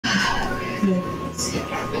Let's see.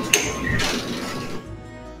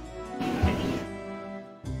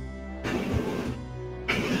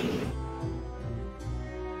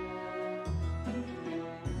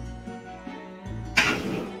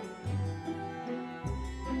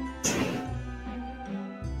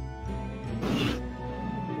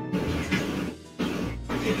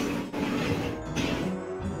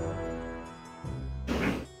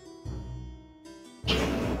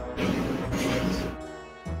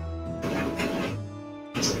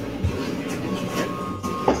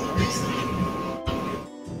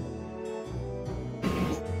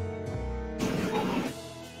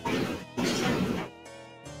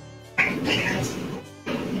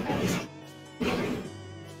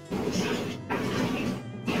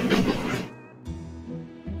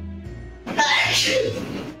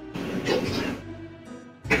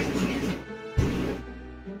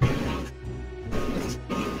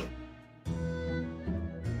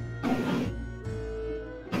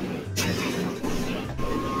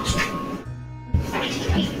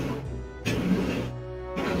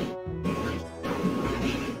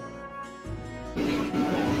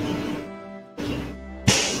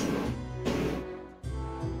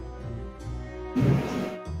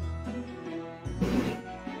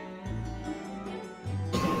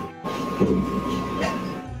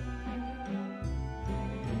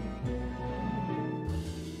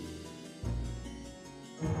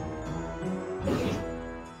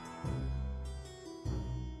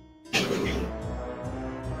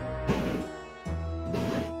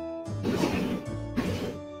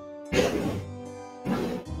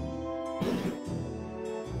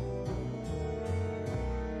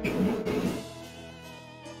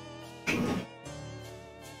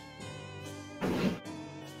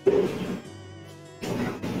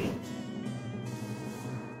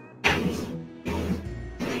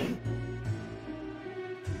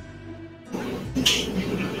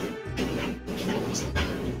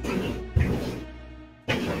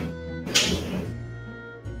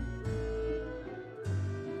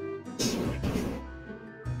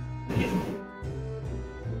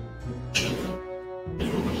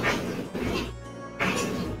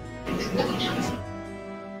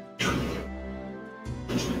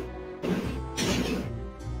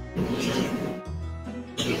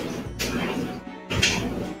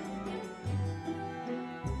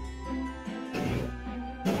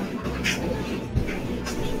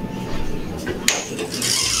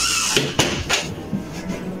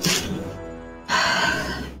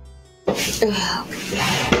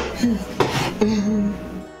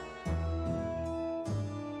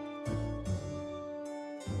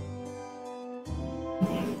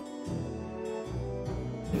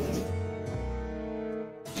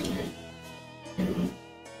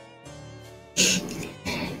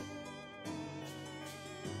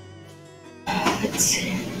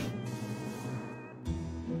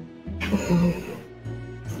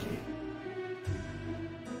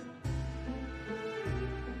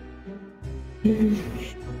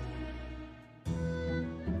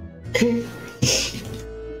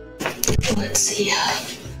 Let's see.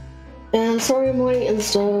 And sorry I'm late and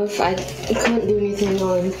stuff. I couldn't do anything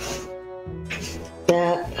on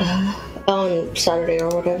that on Saturday or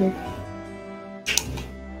whatever.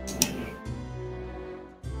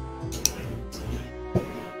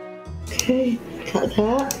 Okay, got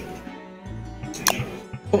that.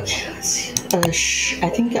 Okay, let's see. I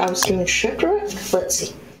think I was doing shipwreck. Let's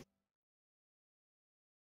see.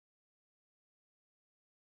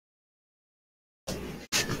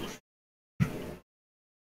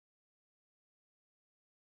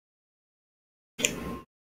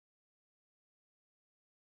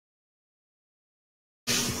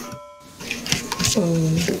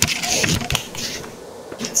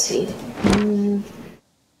 Let's see.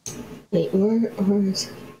 Wait, where is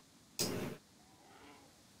it?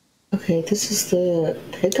 Okay, this is the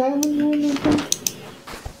Pig Island one, I think.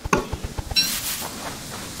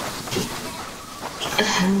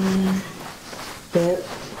 Yep.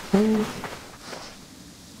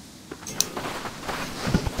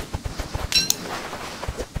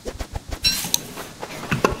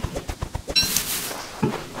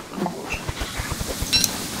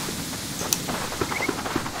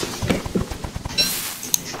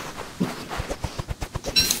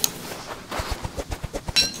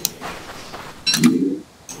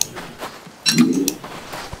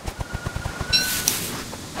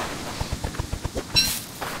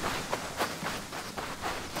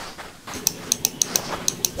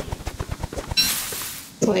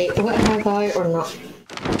 Wait, what have I or not?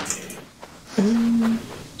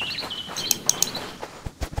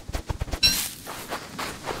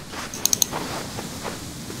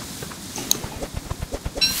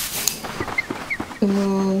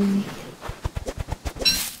 Um,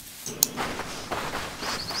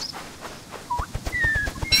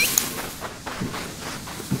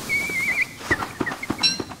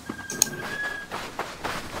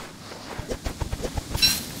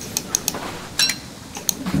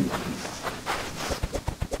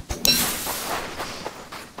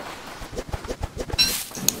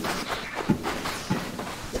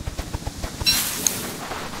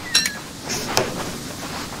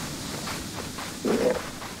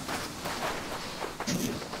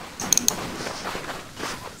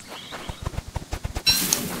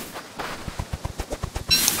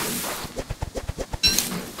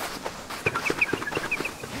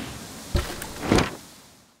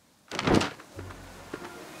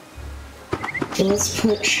 let's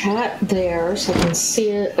put chat there so I can see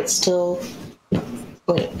it, but still.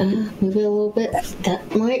 Wait, move it a little bit.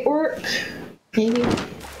 That might work. Maybe.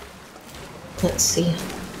 Let's see.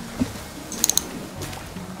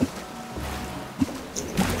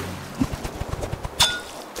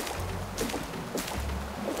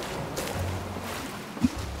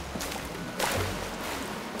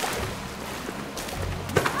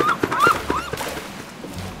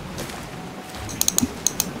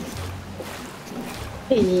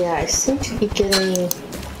 Yeah, I seem to be getting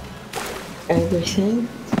everything.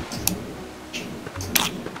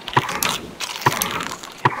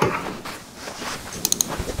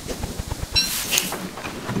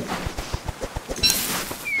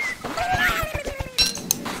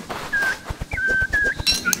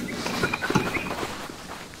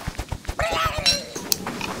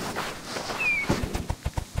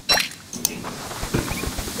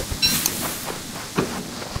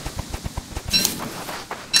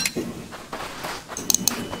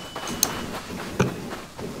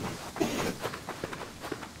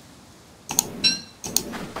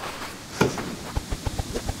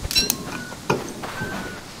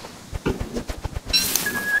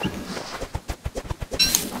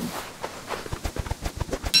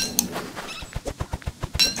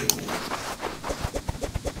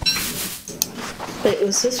 Wait,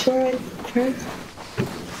 was this where I cried?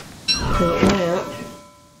 Yeah.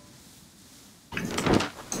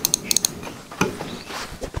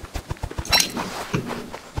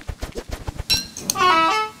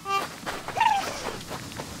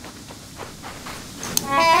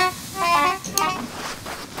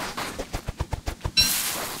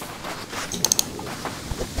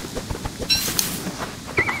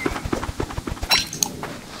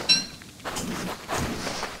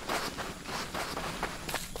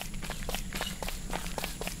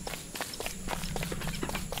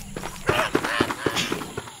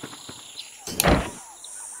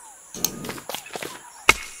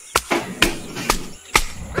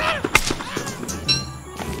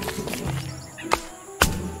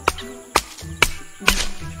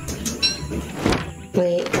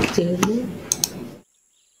 Wait, dude.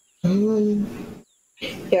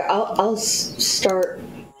 Yeah, I'll start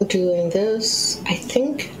doing this. I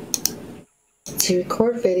think to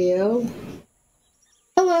record video.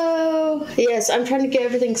 Hello. Yes, I'm trying to get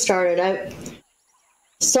everything started.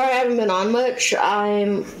 Sorry I haven't been on much.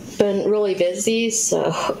 I've been really busy,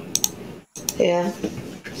 so yeah.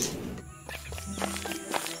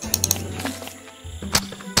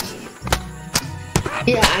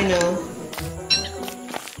 Yeah, I know.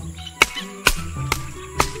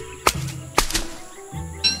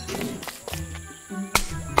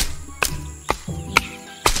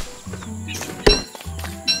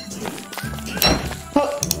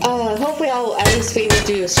 Hopefully I'll at least be able to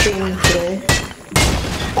do a stream today.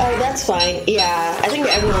 Oh, that's fine. Yeah, I think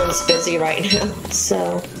everyone's busy right now,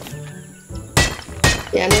 so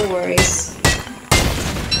yeah, no worries.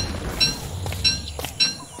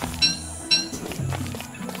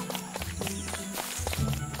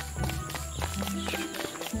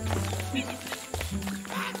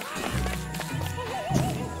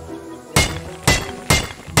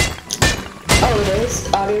 Oh, it is?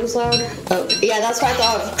 Audio's loud? Oh, yeah, that's why I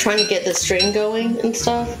thought of trying to get the stream going and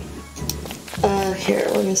stuff. Here,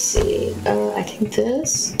 let me see. I think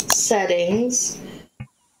this. Settings.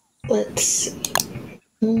 Let's see.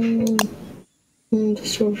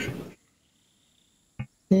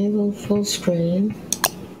 Enable full screen.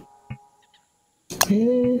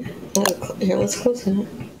 Maybe. Here, let's close that.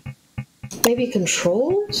 Maybe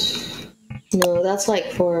controls? No, that's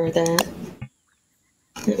like for that.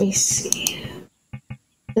 Let me see.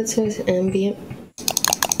 That says ambient.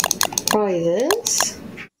 Probably this.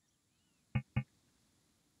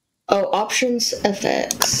 Oh, options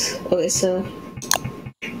FX. Okay, so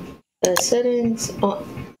settings. Oh,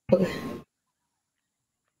 okay.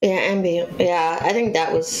 Yeah, ambient. Yeah, I think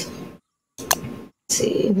that was.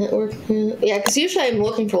 see, network. Yeah, because usually I'm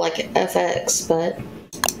looking for like FX, but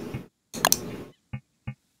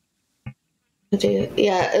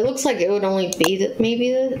yeah, it looks like it would only be that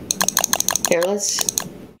maybe the. Here, let's.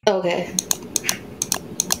 Okay.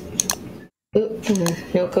 Oop,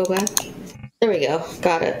 no, go back. There we go.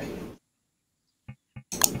 Got it.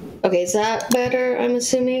 Okay, is that better? I'm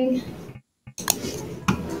assuming.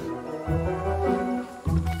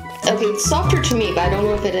 Okay, it's softer to me, but I don't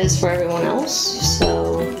know if it is for everyone else.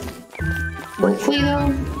 So, hopefully,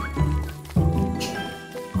 though.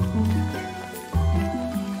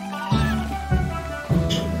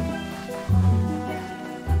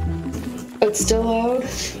 It's still loud.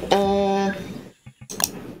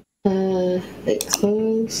 Wait,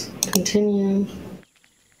 close, continue.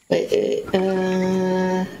 Wait,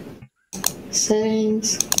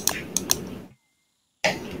 settings.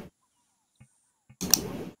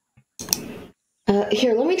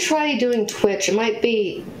 Here, let me try doing Twitch. It might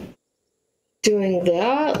be doing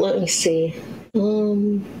that. Let me see.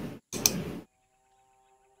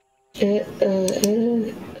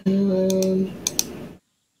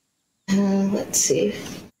 Let's see.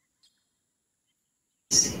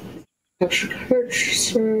 Capture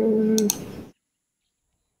cursor.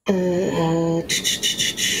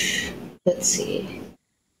 Let's see.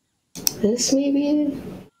 This maybe?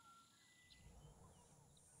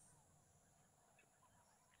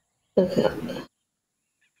 Okay.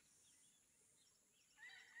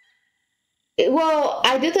 Well,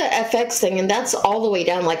 I did the FX thing, and that's all the way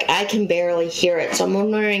down. Like, I can barely hear it, so I'm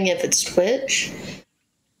wondering if it's Twitch.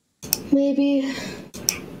 Maybe.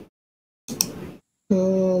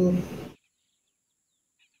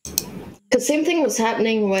 Because same thing was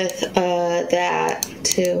happening with that,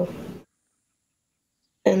 too.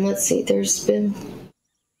 And let's see, there's been...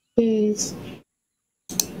 Please.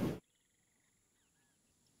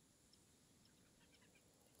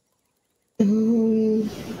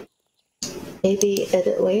 Maybe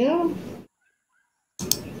edit layout?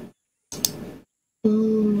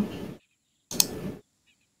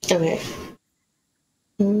 Okay.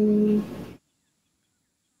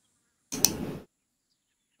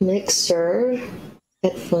 Mixer,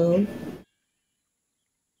 headphone.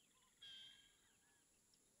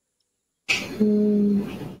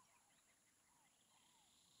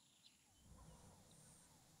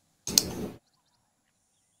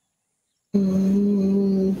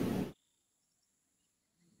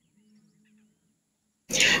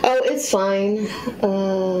 Oh, it's fine.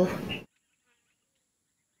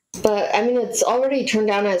 But I mean, it's already turned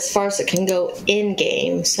down as far as it can go in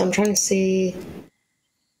game. So I'm trying to see.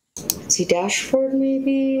 Let's see, dashboard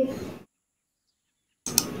maybe.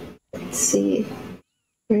 Let's see.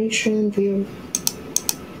 Duration, view,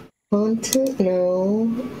 content.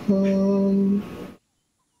 No.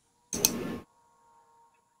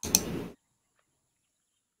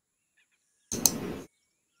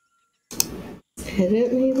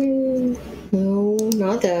 Edit maybe. No,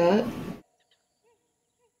 not that.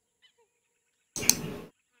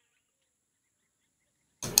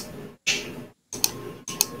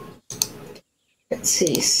 Let's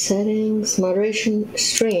see, settings, moderation,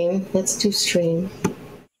 stream. Let's do stream.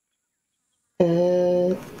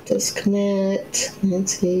 Disconnect.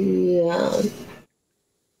 Let's see.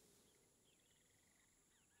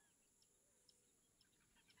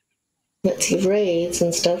 Let's see, raids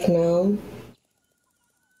and stuff now.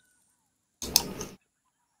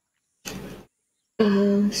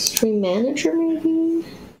 Stream manager maybe?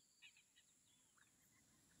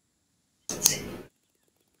 Let's see.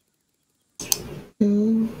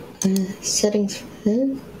 Settings for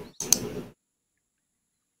this.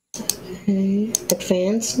 Okay,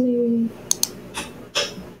 advanced maybe.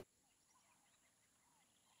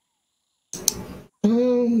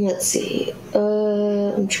 Let's see.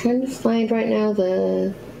 I'm trying to find right now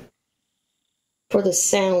for the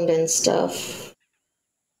sound and stuff.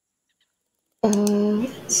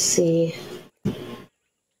 Let's see.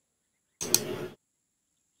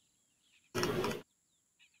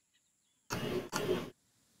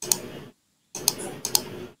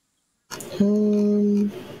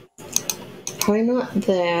 Probably not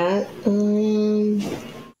that.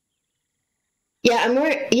 Yeah,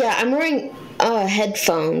 I'm wearing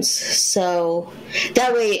headphones, so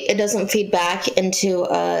that way it doesn't feed back into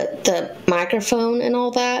the microphone and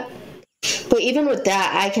all that. But even with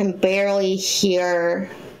that, I can barely hear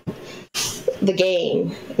the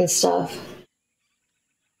game and stuff.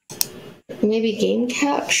 Maybe game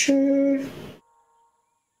capture?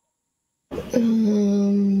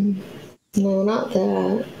 No, not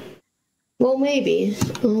that. Well, maybe.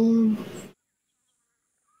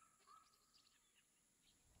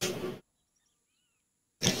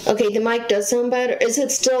 Okay, the mic does sound better. Is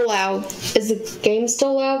it still loud? Is the game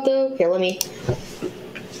still loud though? Here, let me.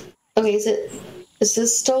 Okay, is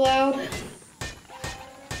this still loud?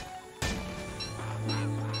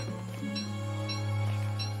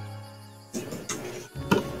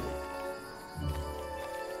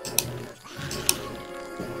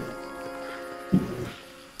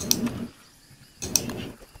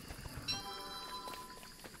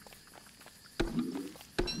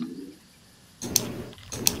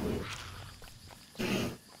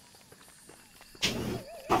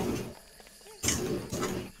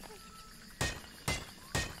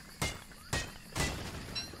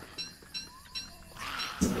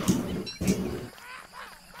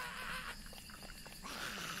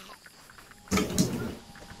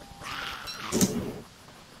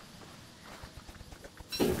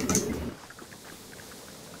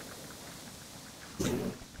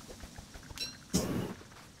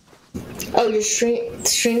 Oh, your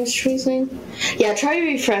stream's freezing? Yeah, try to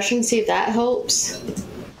refresh and see if that helps.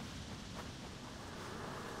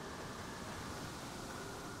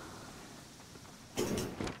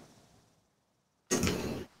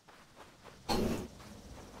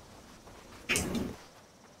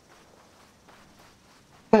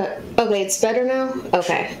 Okay, it's better now?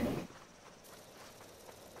 Okay.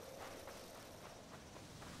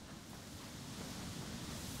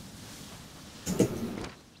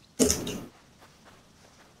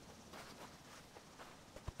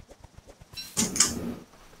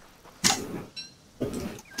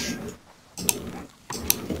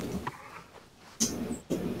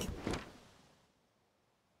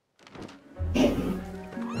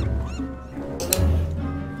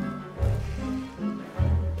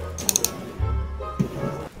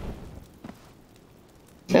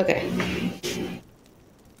 Okay.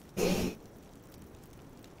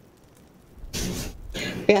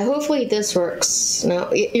 Yeah, hopefully this works.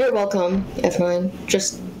 No, you're welcome, F9.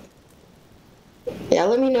 Just, yeah,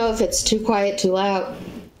 let me know if it's too quiet, too loud,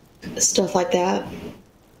 stuff like that.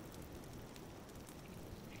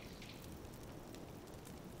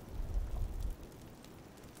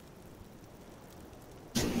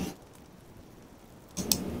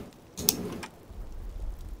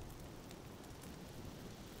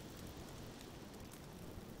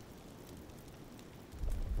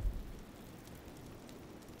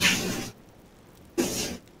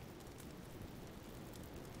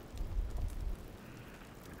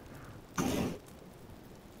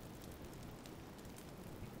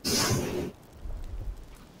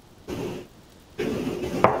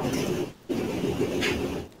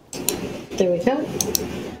 There we go.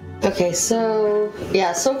 Okay, so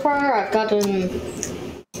yeah, so far I've gotten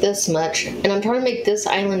this much, and I'm trying to make this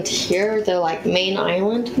island here the like main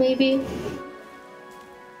island, maybe.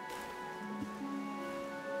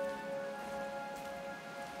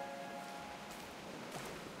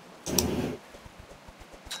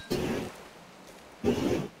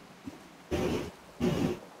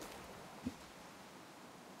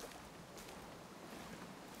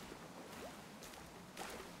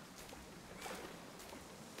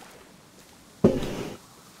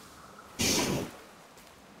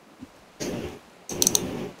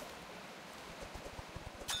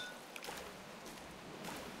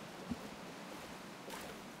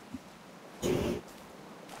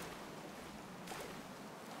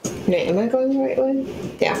 Wait, am I going the right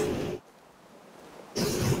way? Yeah.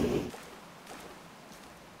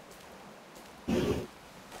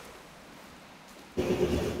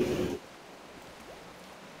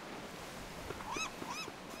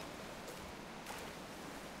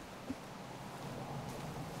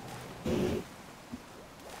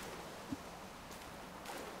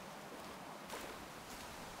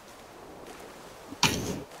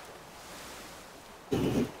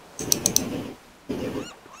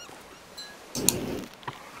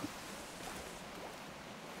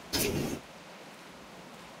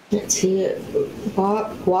 Let's see,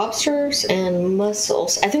 lobsters and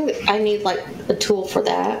mussels. I think I need like a tool for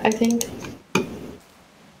that, I think.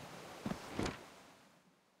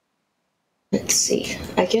 Let's see,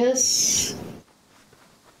 I guess.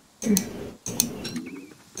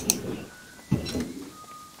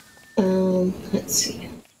 Let's see,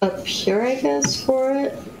 up here, I guess, for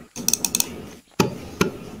it.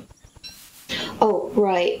 Oh,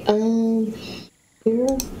 right, here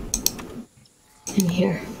and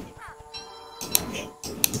here.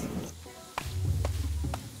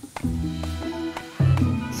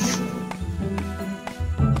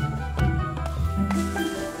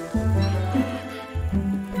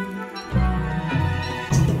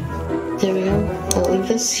 There we go. I'll leave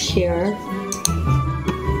this here.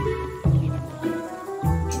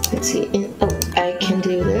 Let's see. Oh, I can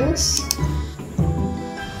do this. this.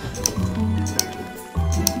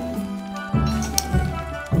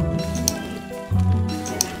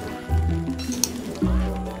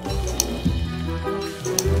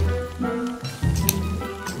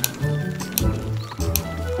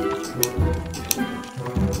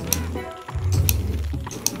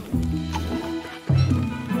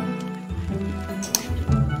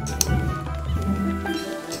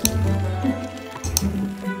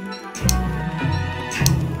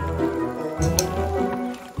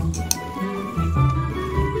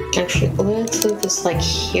 Actually, let's move this like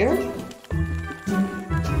here.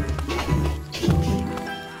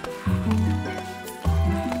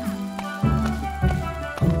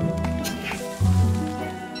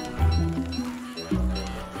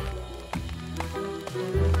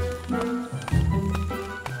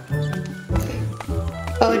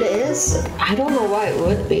 Oh, it is? I don't know why it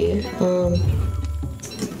would be.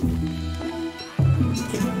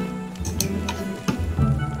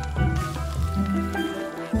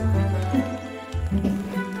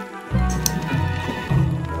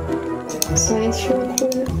 Science real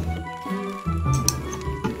quick.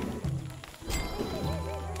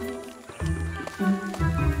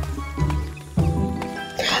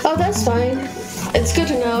 Oh, that's fine. It's good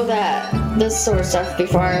to know that this sort of stuff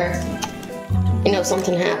before, you know,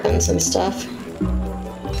 something happens and stuff.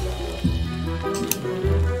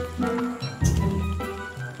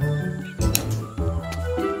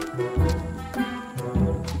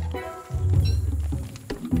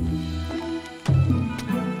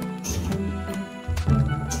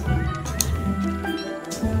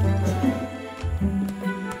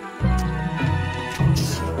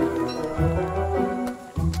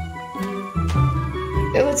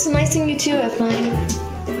 Oh, it's nice seeing you too, F9.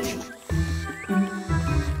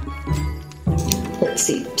 Let's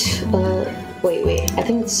see. Wait. I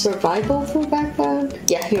think it's survival for background.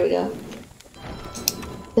 Yeah, here we go.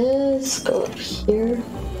 This, go up here.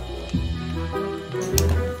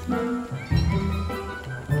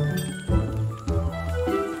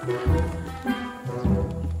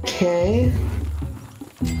 Okay.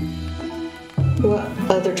 What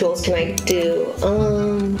other tools can I do?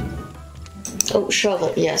 Oh,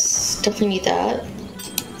 shovel. Yes, definitely need that.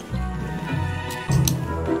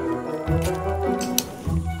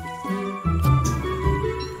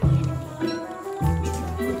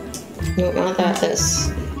 No, not that.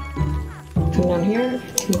 This. Come down here.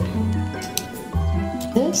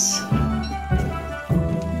 This.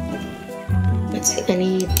 Let's see. I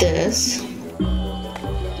need this.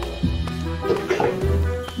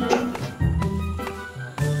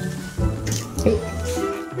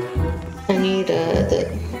 I need the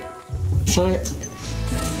font.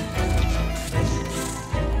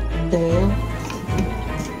 There we go.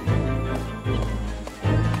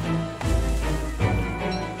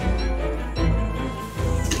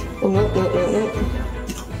 Oh, no.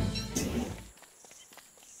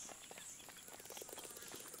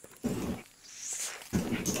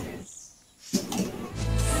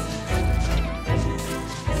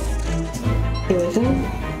 Here we go.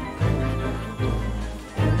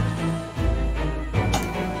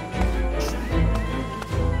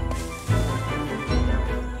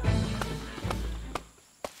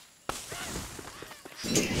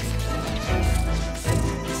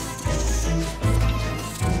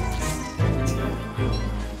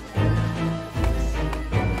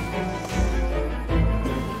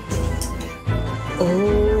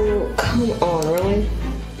 Oh, come on, really?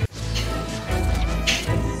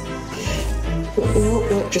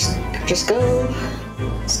 No, just go.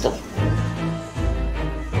 Stuff.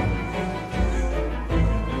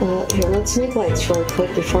 Here, let's make lights really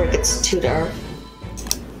quick before it gets too dark.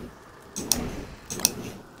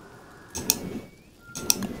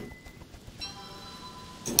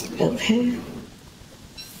 Okay.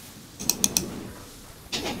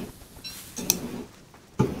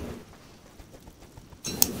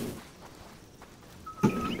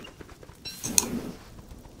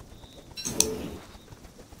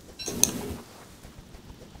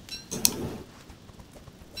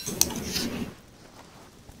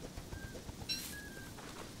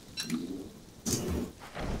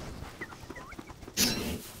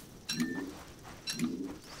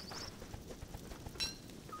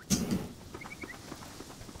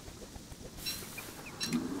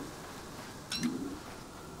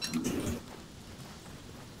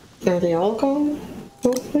 Are they all gone?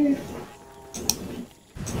 Hopefully.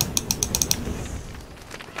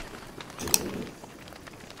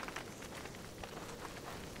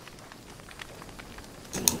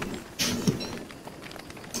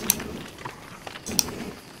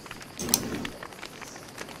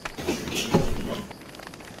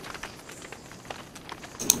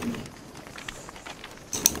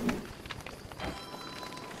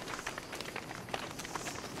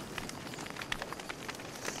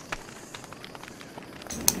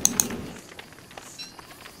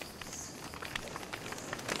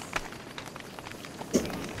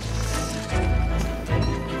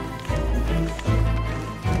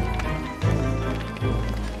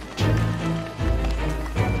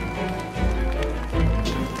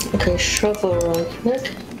 Okay, shovel real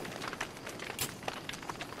quick.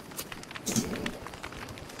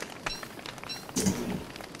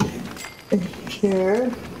 And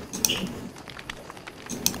here.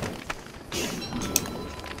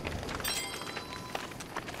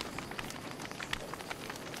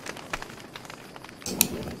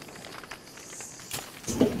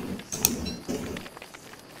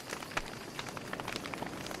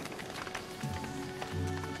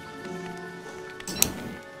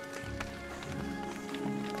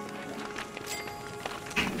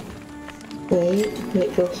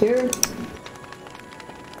 Wait, go here.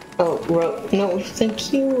 Oh, rope. No,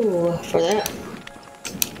 thank you for that.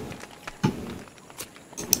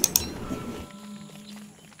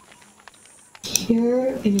 Here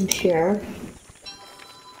and here.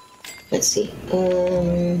 Let's see.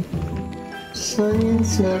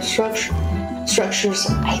 Science, not structure. Structures,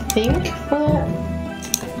 I think, for that.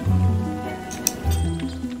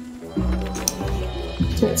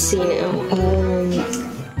 Let's see now.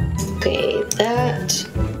 Okay, that,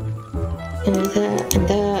 and that, and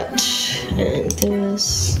that, and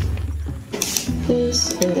this, and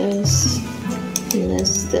this, and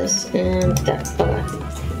this, and that.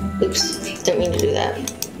 Okay. Oops, didn't mean to do that.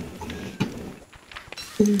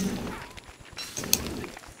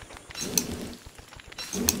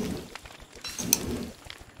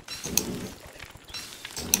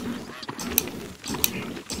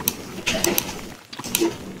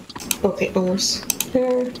 Okay, almost.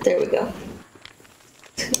 There we go.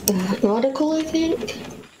 Nautical, I think.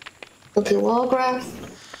 Okay, wall craft,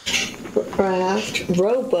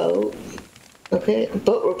 rowboat. Okay,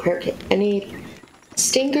 boat repair kit. I need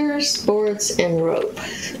stingers, boards, and rope.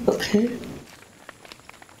 Okay.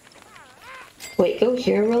 Wait, go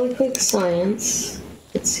here really quick. Science.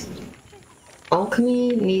 Let's see.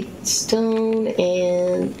 Alchemy, need stone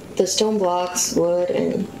and the stone blocks, wood,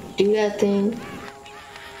 and do that thing.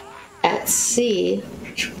 At sea,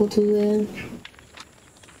 which we'll do that.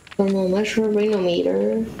 Thermal measure,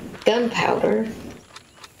 rhinometer, gunpowder.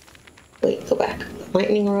 Wait, go back.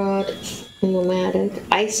 Lightning rod, nomadic,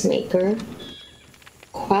 ice maker,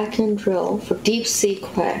 quack and drill for deep sea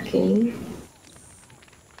quacking.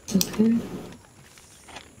 Okay.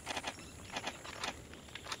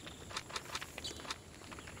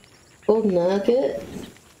 Gold nugget.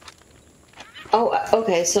 Oh,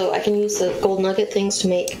 okay, so I can use the gold nugget things to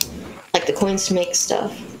make, like the coins to make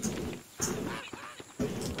stuff.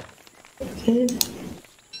 Okay.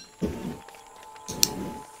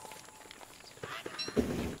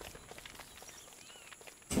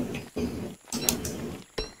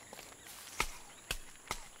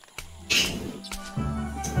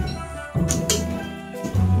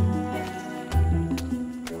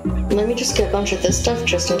 Let me just get a bunch of this stuff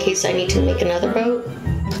just in case I need to make another boat.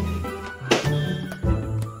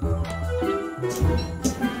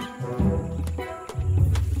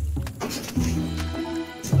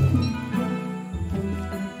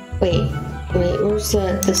 Wait, where's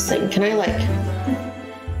this thing? Can I like...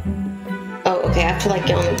 Oh, okay, I have to like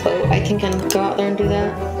get on the boat. I think I can go out there and do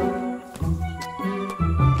that.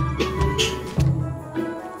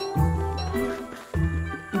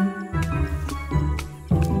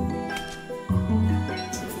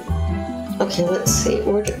 Okay, let's see.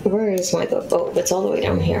 Where is my boat? Oh, it's all the way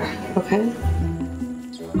down here. Okay.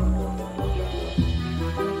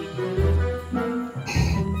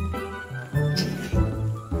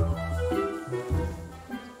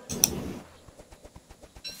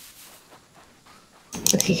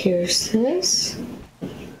 Okay, here's this.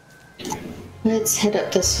 Let's head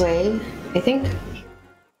up this way. I think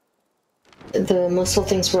the muscle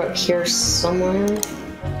things were up here somewhere.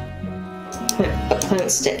 A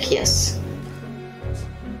plant stick, yes.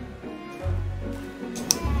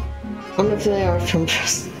 I wonder if they are from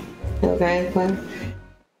Preston. Okay, well.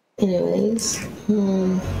 Anyways.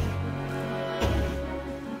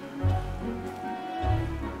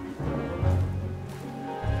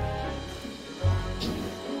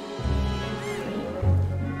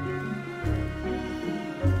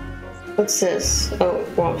 What's this? Oh,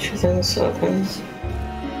 watch things opens.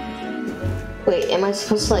 Wait, am I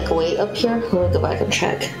supposed to like wait up here? Let me go back and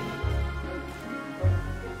check.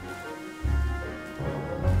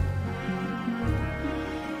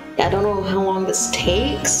 I don't know how long this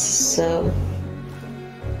takes, so...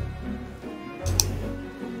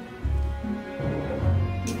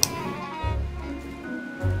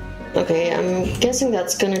 Okay, I'm guessing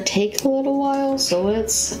that's gonna take a little while, so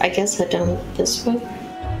let's, I guess, head down this way.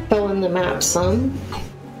 Fill in the map some.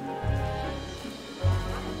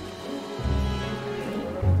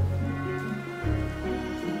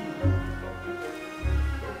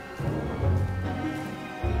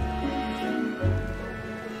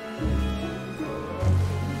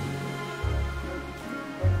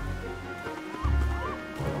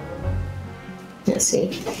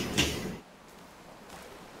 see.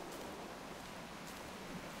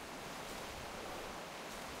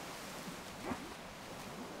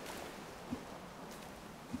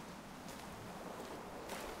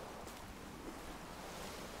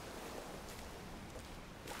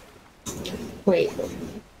 Wait.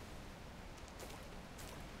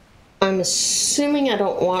 I'm assuming I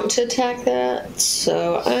don't want to attack that,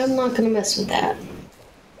 so I'm not gonna mess with that.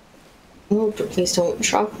 Oh, please don't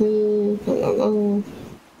shock me. No.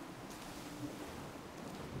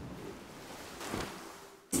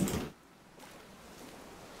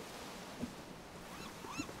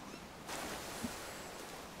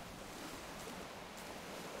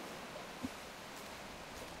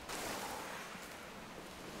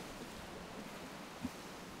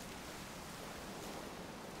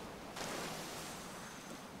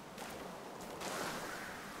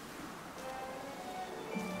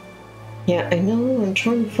 Yeah, I know. I'm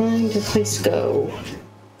trying to find a place to go.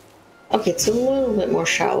 Okay, it's a little bit more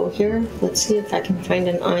shallow here. Let's see if I can find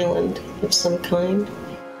an island of some kind.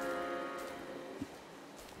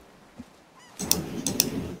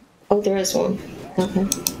 Oh, there is one. Okay.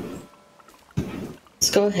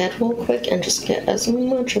 Let's go ahead real quick and just get as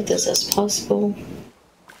much of this as possible.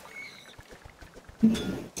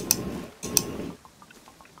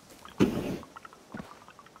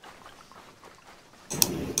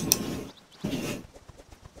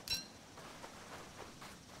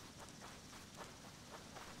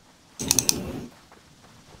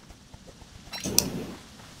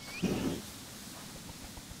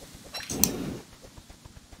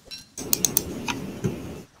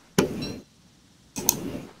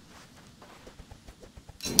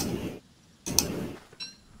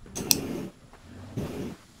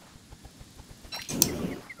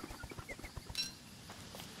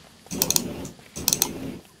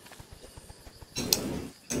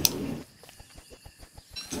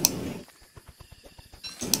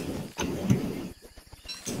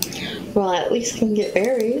 Well, at least I can get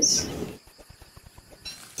berries.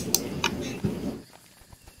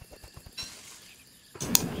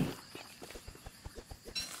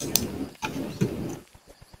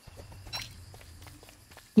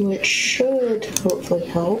 Which should hopefully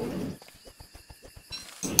help.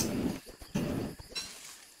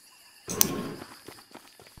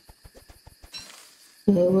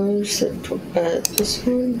 Where's it? This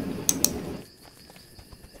one?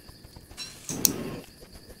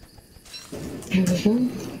 There we go.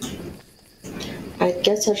 I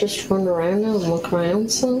guess I just run around now and look around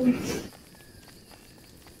some.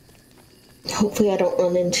 Hopefully I don't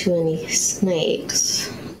run into any snakes.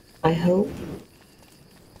 I hope.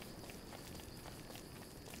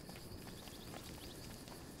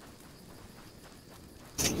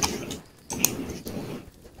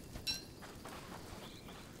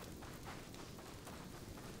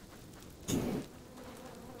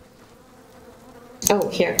 Oh,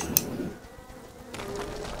 here.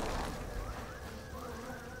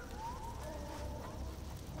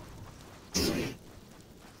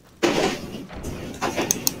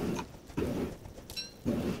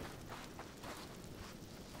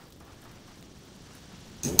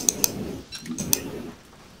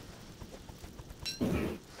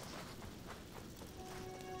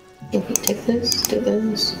 Okay, take this, do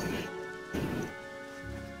this.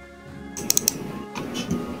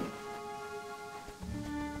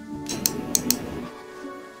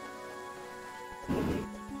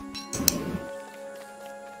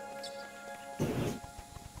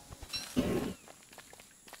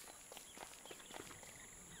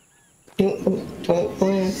 Don't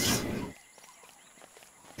worry.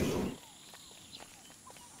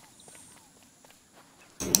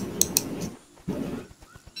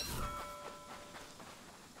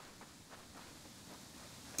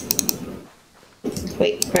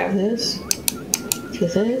 Wait, grab this. Do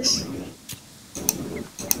this.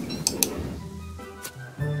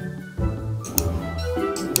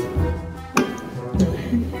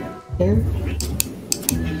 There.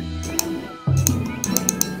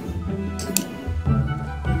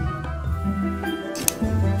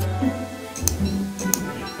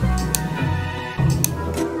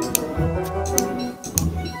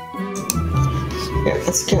 Yeah,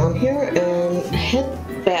 let's get on here and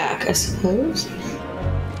head back, I suppose.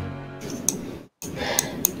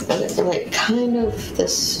 Like kind of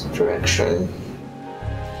this direction.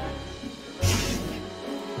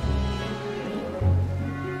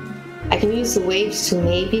 I can use the waves to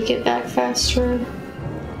maybe get back faster.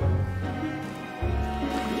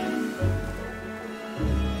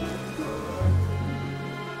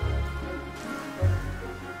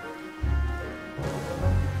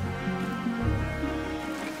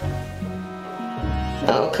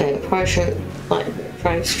 Okay, probably shouldn't like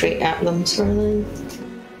drive straight at them sort of thing,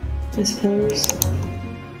 I suppose.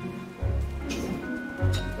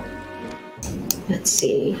 Let's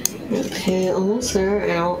see. Okay, almost there,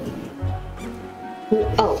 and I'll...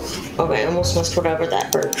 Oh, okay, I almost missed whatever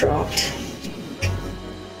that bird dropped.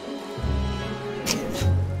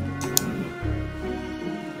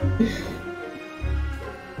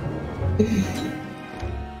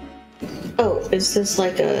 Oh, is this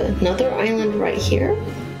like another island right here?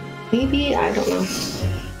 Maybe? I don't know.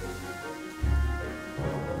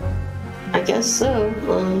 I guess so.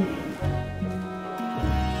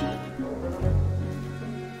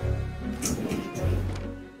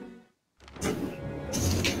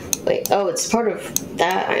 Wait, oh, it's part of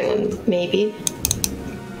that island, maybe.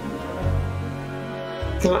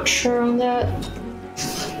 Not sure on that.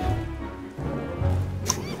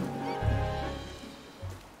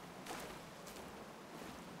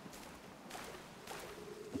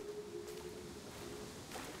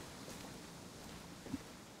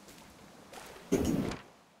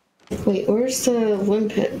 Wait, where's the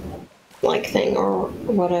limpet like thing or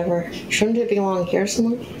whatever? Shouldn't it belong here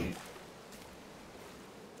somewhere?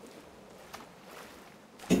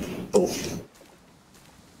 Oh.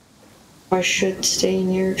 I should stay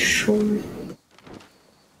near shore.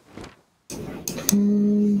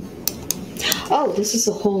 Oh, this is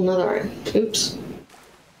a whole nother island. Oops.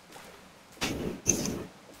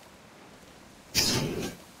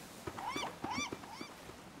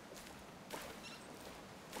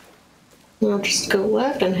 I'll just go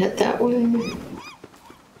left and head that way.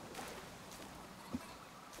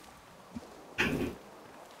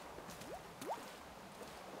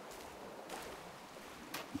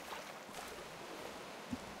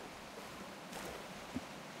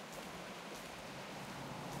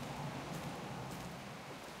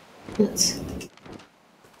 Let's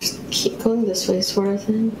just keep going this way, sort of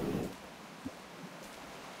thing.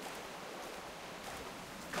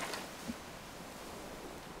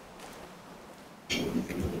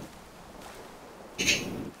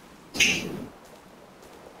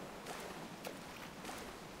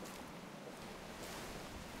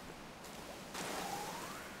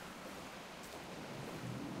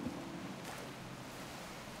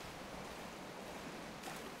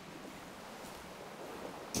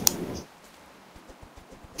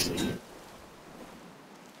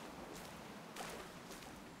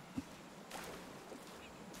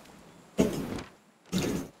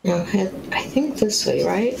 Now head, I think this way,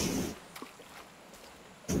 right?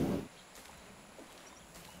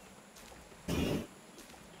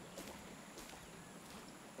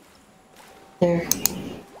 There.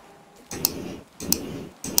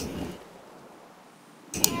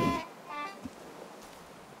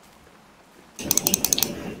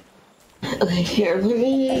 Okay, here, let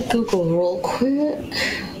me Google real quick.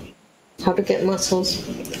 How to get mussels.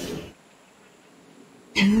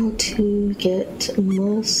 How to get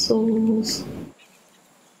mussels.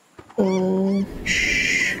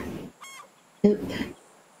 Yep.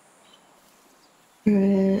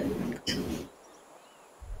 Correct.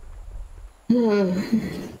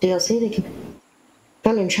 DLC, they can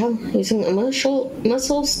found in trawl using a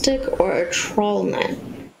mussel stick or a trawl net.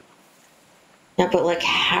 Yeah, but like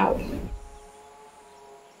how?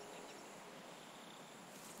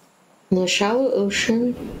 In the shallow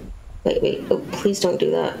ocean. Wait, oh, please don't do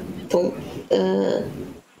that. Don't,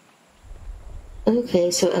 okay,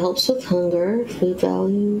 so it helps with hunger, food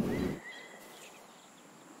value.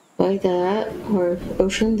 Buy that, or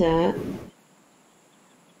ocean that.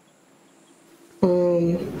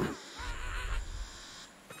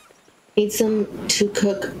 Needs them to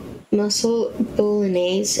cook mussel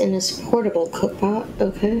bolognese in his portable cookpot,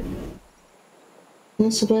 okay.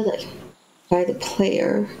 Also by the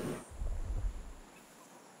player.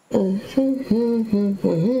 Okay.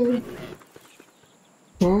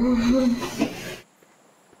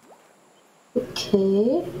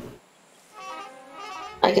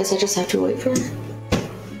 I guess I just have to wait for it.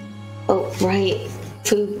 Oh, right.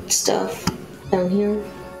 Food stuff down here.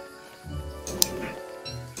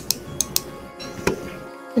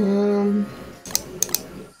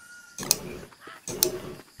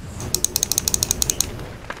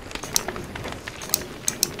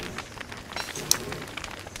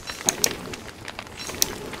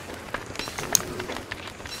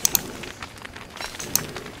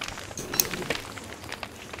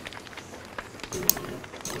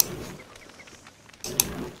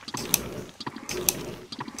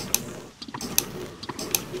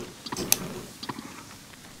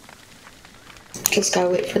 Just gotta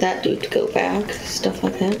wait for that dude to go back, stuff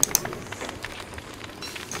like that.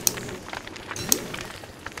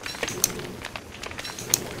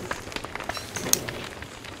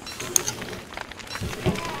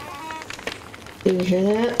 Do you hear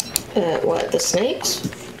that? What, the snakes?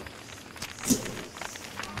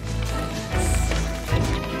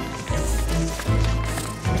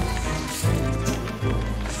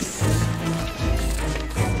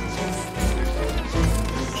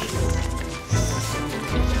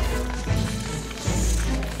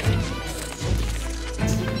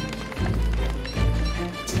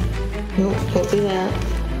 Nope, don't do that.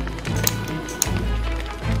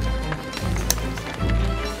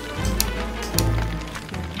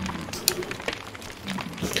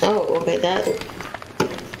 Oh, okay, that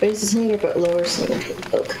raises hunger but lowers hunger.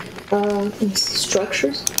 Okay.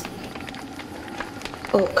 Structures?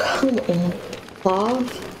 Oh, come on.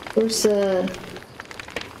 Cloth? Where's the...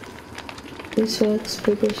 beeswax,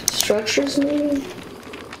 paper, structures maybe?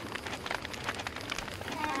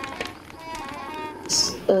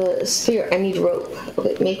 Sphere, I need rope.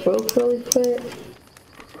 Okay, make rope really quick.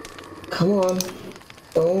 Come on.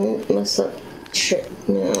 Don't mess up shit.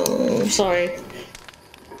 No, I'm sorry.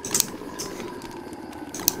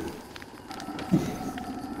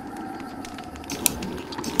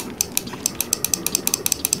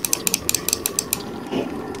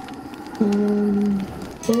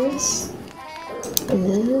 This. And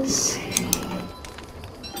this.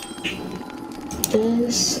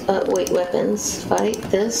 This. Wait, weapons. Fight.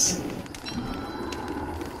 This.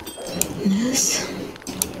 This.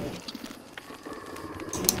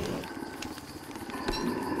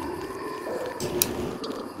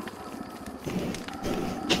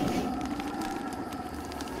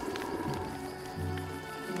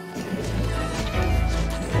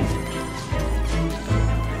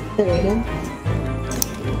 There we go.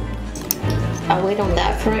 I'll wait on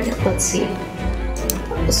that for right now. Let's see.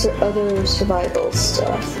 So other survival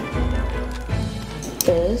stuff.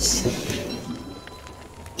 This.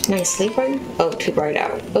 Can I sleep right now? Oh, too bright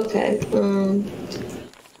out. Okay.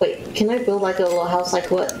 Wait, can I build like a little house like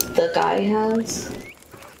what the guy has?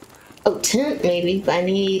 Oh, tent maybe, but I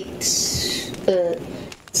need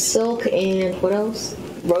silk and what else?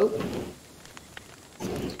 Rope?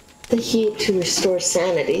 The heat to restore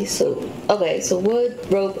sanity. So, okay, so wood,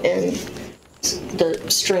 rope, and the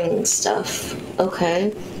string stuff.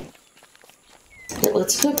 Okay.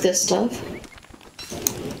 Let's cook this stuff.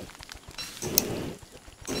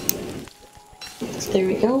 There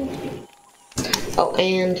we go. Oh,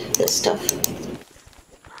 and this stuff.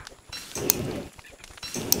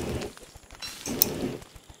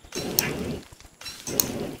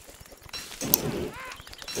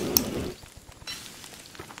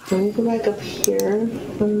 Let me go back up here.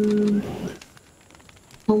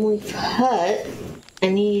 Palm leaf hut. I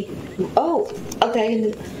need. Oh,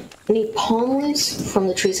 okay. I need palm leaves from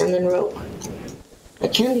the trees and then rope. I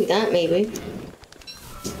can do that maybe.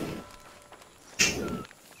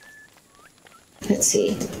 Let's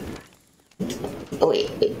see. Oh wait.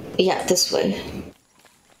 Yeah, this way.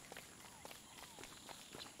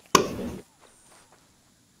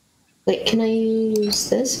 Wait, can I use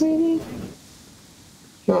this maybe?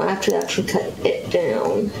 No, I have to actually cut it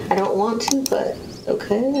down. I don't want to, but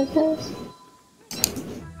okay, I guess.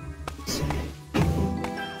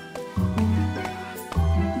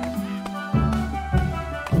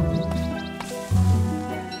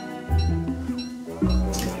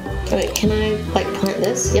 Alright, can I, like, plant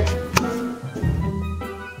this? Yep.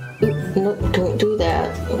 Oop, nope, don't do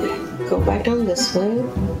that. Okay, go back down this way.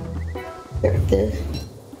 There,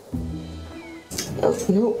 oh,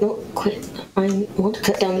 no, quit. I want to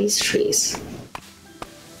cut down these trees.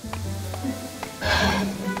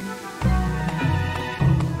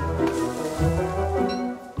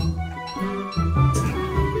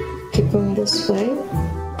 Keep going this way.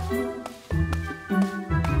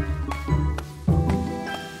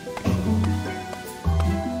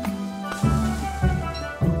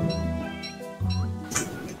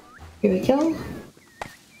 Here we go.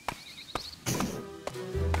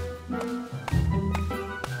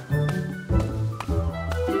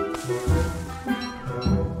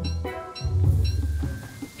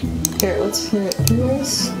 Here, let's put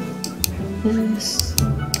this, this,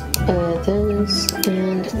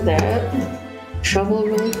 and that. Shovel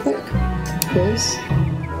really quick. This.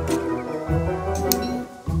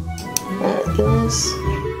 This.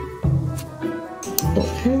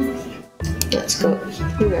 Okay. Let's go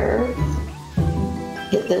here.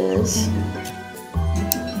 Get this.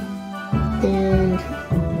 And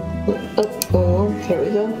oh, one more. Here we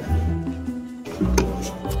go.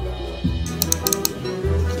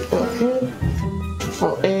 Okay.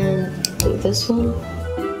 Oh, and do this one.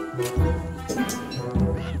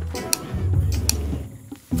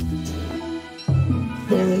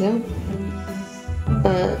 There we go.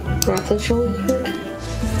 grab this really quick.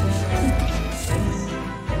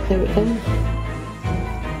 There we go.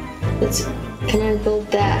 Can I build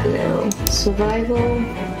that now? Survival.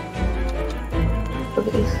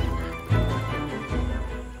 Okay.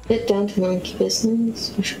 Get down to monkey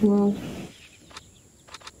business.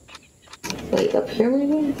 Wait, up here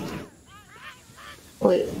maybe?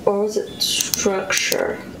 Wait, or was it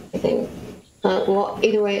structure? I think. Well,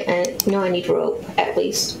 either way, no, I need rope, at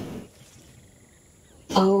least.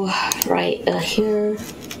 Oh, right, here.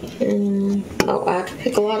 Oh, I have to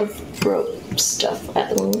pick a lot of rope stuff at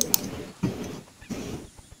the moment.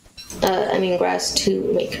 I mean grass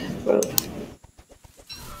to make rope.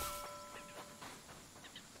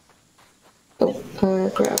 Oh,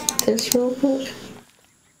 grab this real quick.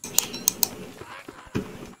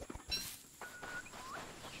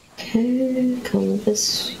 Okay, come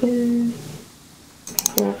this way.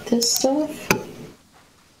 Grab this stuff.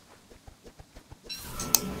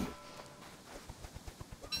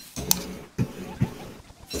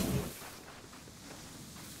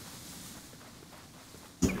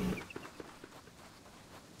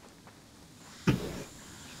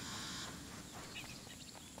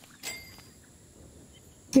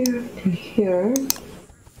 Here and here.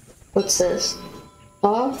 What's this?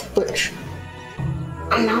 Cloth? Which?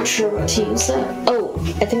 I'm not sure what to use that. Oh,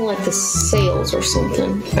 I think like the sails or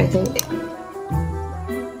something, I think.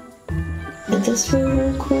 And this way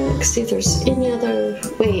real quick, see if there's any other...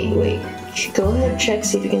 Wait. Go ahead, check,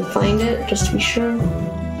 see if you can find it, just to be sure.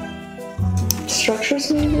 Structures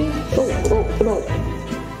maybe? Oh, no.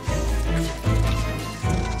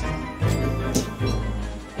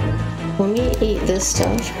 Let me eat this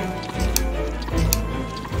stuff.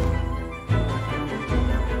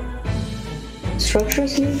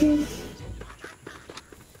 Structures maybe?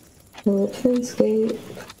 Elephant's gate.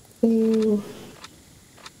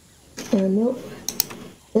 Nope.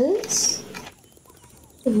 This?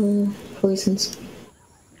 Poisons.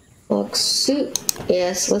 Fox suit.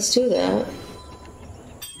 Yes, let's do that.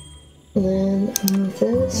 And then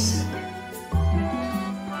this.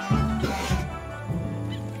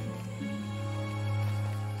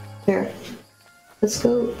 Here. Let's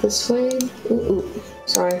go this way. Ooh,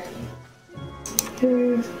 sorry.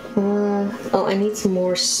 Here. Oh, I need some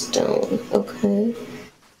more stone. Okay.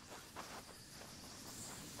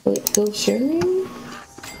 Wait, go here maybe?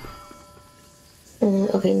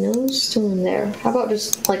 Okay, no stone there. How about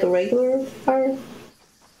just like a regular fire?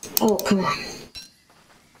 Oh, come on.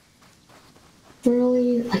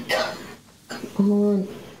 Really? Like, come on.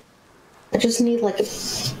 I just need like a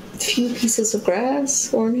few pieces of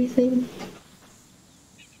grass or anything.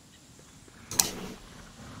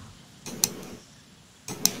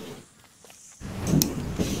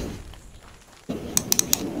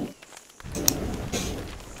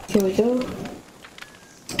 Here we go.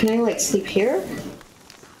 Can I like sleep here?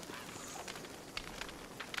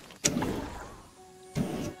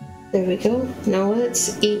 There we go. Now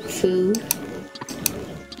let's eat food.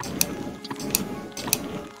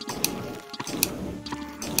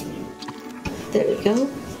 There we go.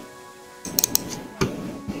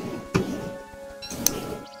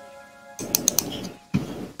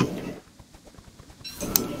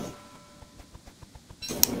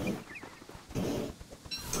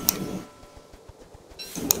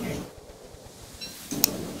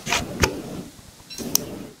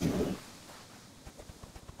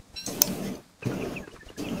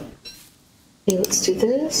 Okay, let's do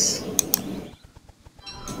this.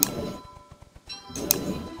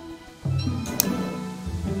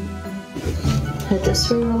 Head this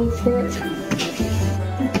way really quick.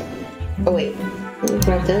 Oh wait, let me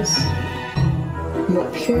grab this. I'm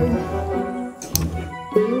up here.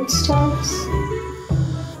 Food stuffs.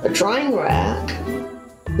 A drying rack,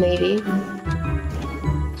 maybe.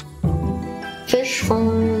 Fish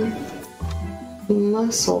farm.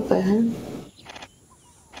 Mussel bed.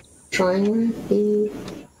 Drying rack, bee.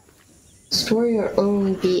 Store your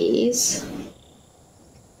own bees.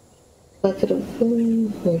 Bucket of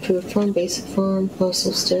food, improved farm, basic farm,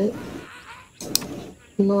 mussel stick.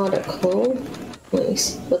 Nautical. Let me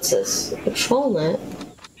see. What's this? Patrol net.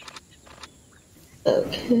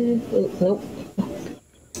 Okay. Nope.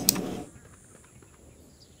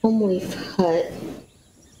 Home leaf hut.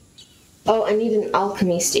 Oh, I need an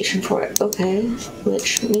alchemy station for it. Okay.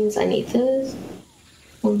 Which means I need this.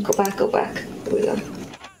 Oh, go back. There we go.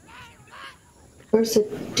 Where's the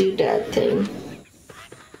doodad thing?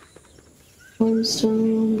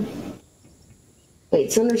 Stone. Wait,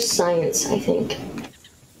 it's under science, I think.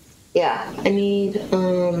 Yeah, I need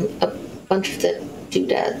a bunch of the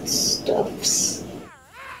doodad stuffs.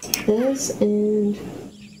 This and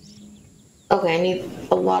Okay, I need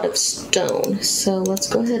a lot of stone. So let's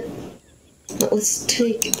go ahead. Let's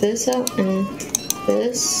take this out and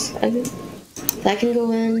this. That can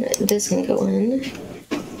go in. This can go in.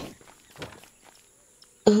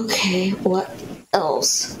 Okay, what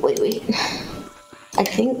else? Wait. I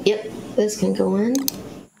think, yep, this can go in.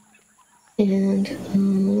 And,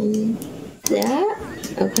 that?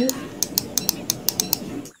 Okay.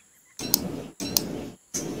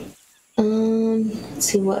 Let's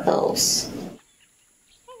see what else.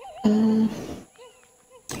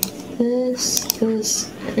 This,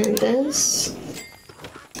 and this.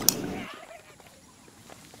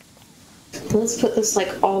 Let's put this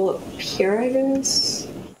like all up here, I guess.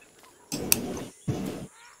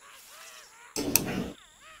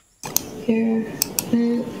 Here,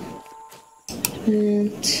 vent,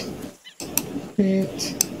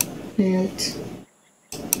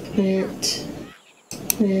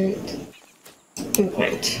 and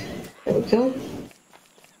plant. There we go.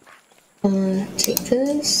 Take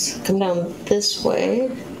this, come down this way.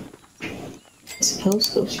 I suppose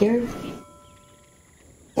go here.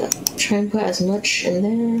 Try and put as much in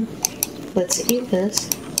there. Let's eat this.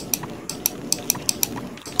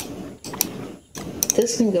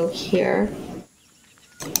 This can go here.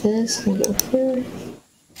 This can go here.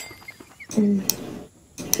 And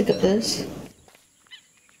pick up this.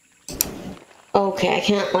 Okay, I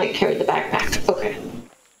can't like carry the backpack. Okay.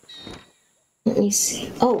 Let me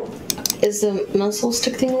see. Oh, is the muscle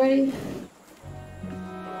stick thing ready?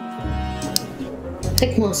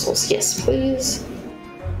 Pick muscles, yes, please.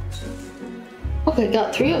 Okay,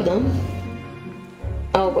 got 3 of them.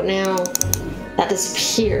 Oh, but now that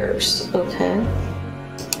disappears. Okay.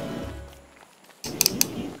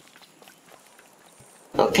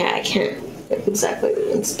 Okay, I can't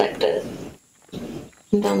exactly inspect it.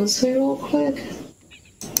 Come down this way real quick.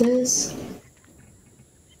 This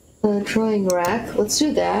drawing rack. Let's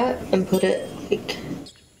do that and put it like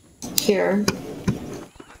here.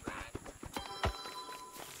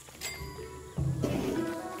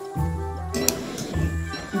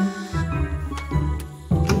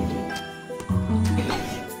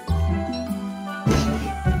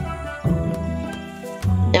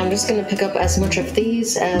 I'm just gonna pick up as much of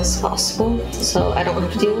these as possible so I don't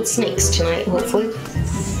have to deal with snakes tonight, hopefully.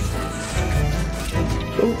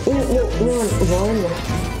 Run.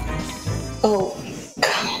 Oh,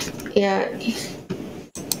 come on. Yeah.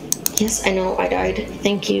 Yes, I know, I died.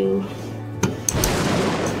 Thank you.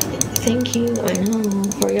 Thank you, I know.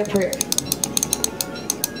 Hurry up, hurry up.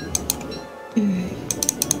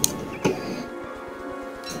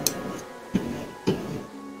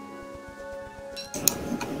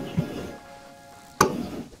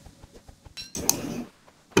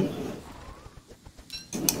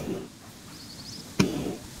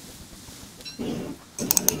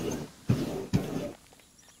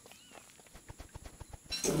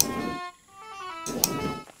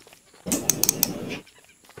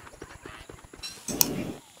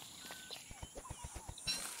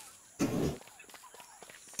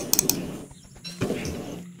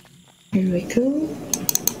 Here we go.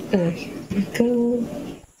 Here we go.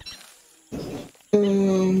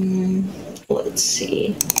 Let's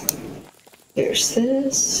see. Here's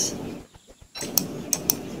this.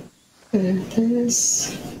 And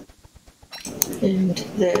this. And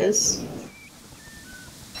this.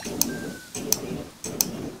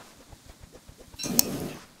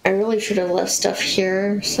 I really should have left stuff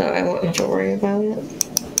here so I won't have to worry about it.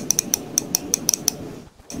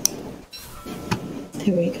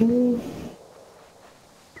 There we go.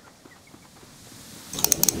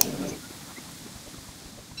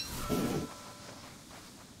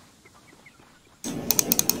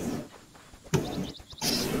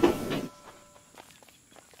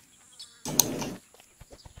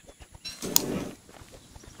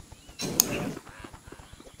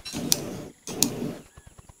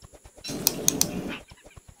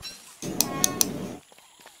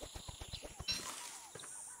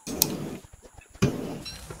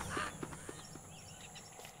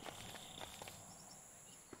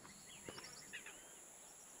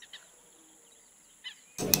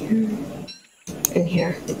 In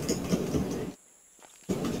here.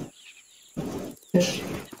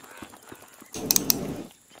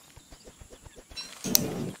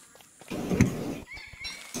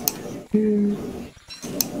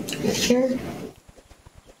 Here.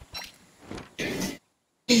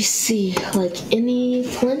 Let's see, like any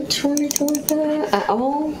flint or anything like that at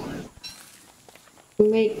all. We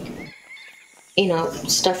make, you know,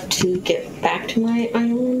 stuff to get back to my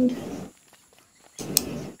island.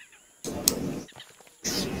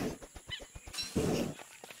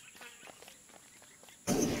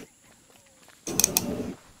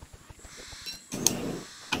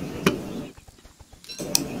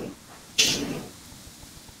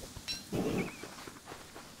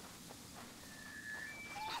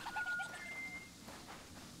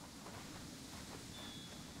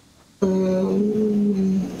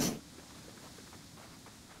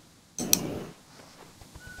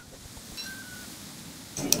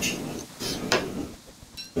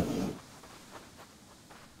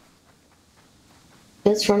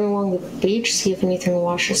 Let's run along the beach, see if anything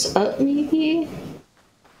washes up, maybe?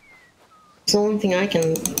 It's the only thing I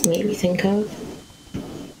can maybe think of.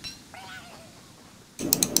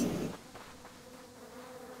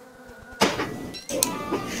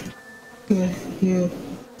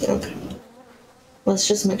 Okay. Let's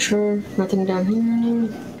just make sure nothing down here.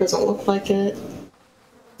 Doesn't look like it.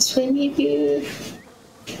 This way, maybe?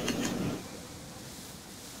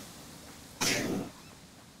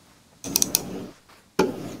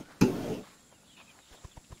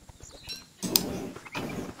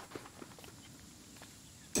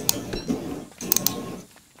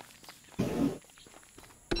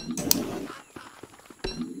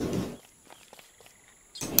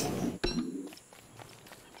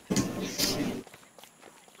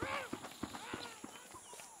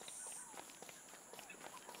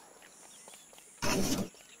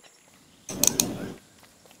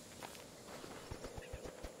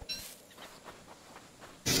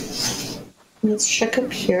 Let's check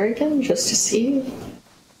up here again just to see.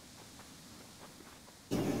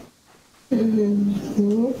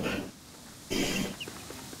 Nope.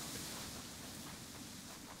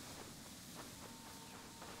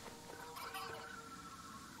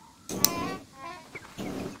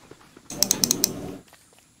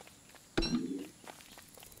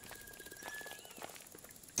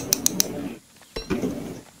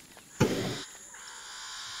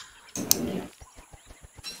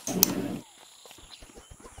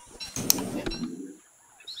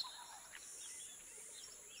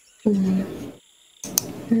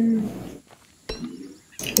 In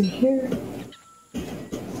here.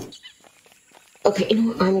 Okay, you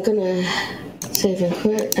know what? I'm gonna save and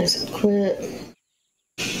quit. I said quit.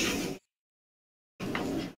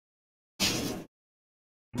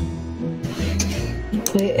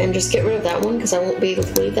 Okay, and just get rid of that one because I won't be able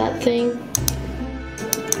to leave that thing.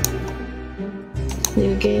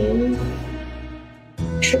 New game.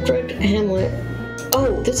 Shipwrecked Hamlet.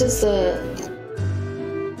 Oh, this is the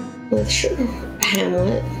with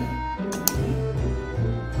Hamlet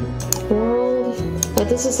world. But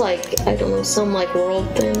this is like, I don't know, some like world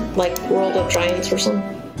thing, like World of Giants or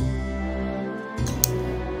something.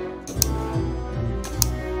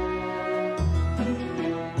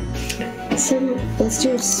 So let's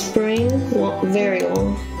do spring. Very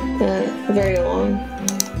long, very long.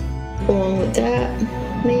 Along with that,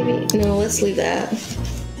 maybe. No, let's leave that.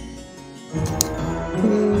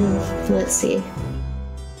 Let's see.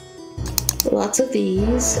 Lots of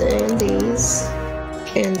these, and these,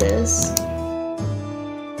 and this.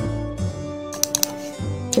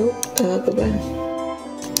 Oh, go back.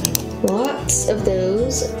 Lots of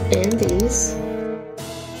those, and these.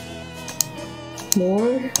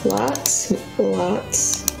 More, lots.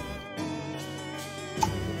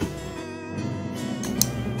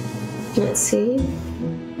 Let's see.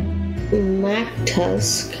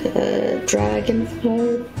 Mactusk,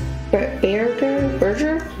 Dragonfly,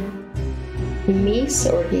 Berger, Meese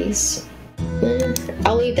or Geese.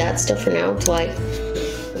 I'll leave that stuff for now till I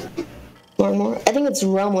learn more. I think it's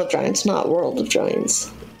Realm of Giants, not World of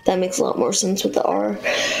Giants. That makes a lot more sense with the R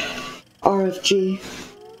of G.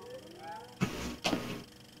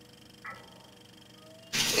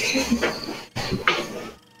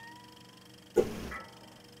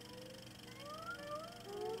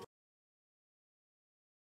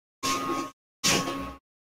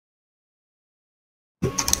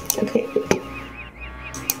 Okay.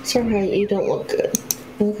 Sorry, you don't look good.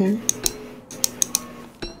 Okay.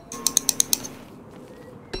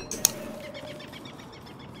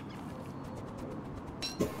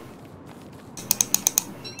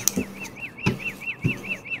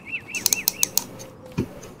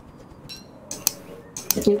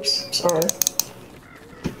 Oops, sorry.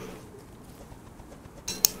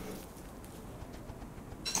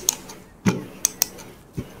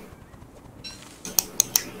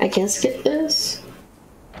 I guess get this.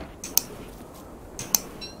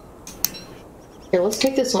 Here, let's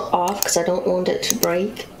take this off because I don't want it to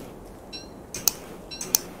break.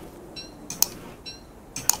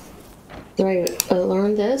 Right,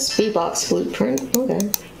 learn this. B-Box Blueprint.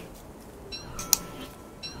 Okay.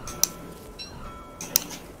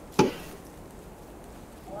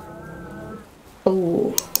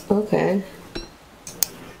 Oh, okay.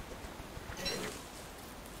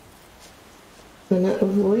 I'm not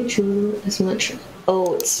avoid you as much.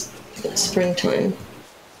 Oh, it's springtime.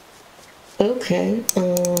 Okay,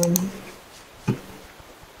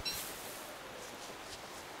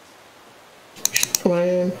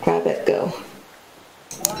 Ryan, grab it, go.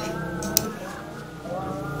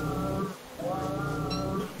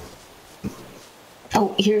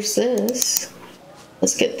 Oh, here's this.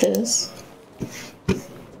 Let's get this.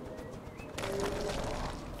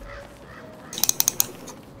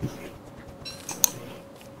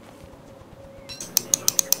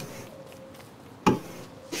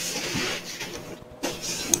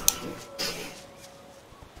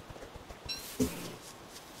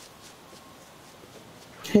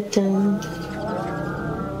 Head down.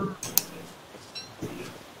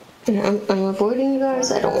 And I'm avoiding you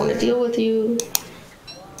guys. I don't want to deal with you.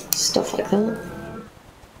 Stuff like that.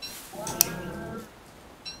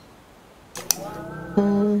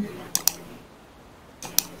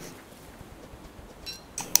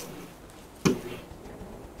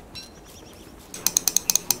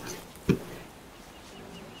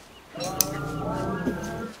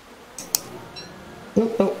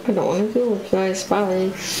 Nope, nope, I don't want to deal with you guys.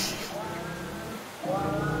 Bye.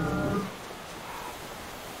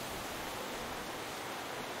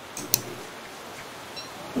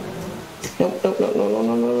 Nope, nope, no, no, no,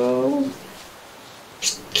 no, no, no.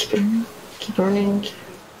 Just keep running.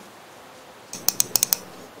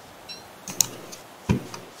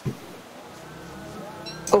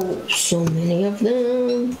 Oh, so many of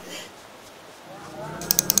them.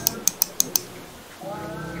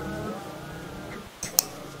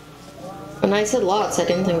 And I said lots, I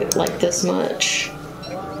didn't think it like this much.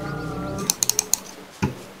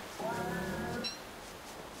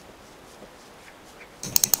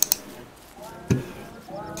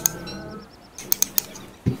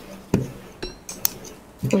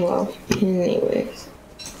 Well, anyways.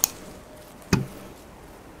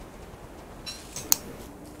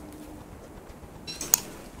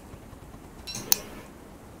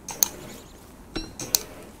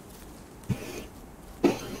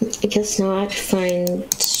 I guess now I have to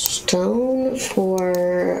find stone for,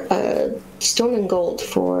 stone and gold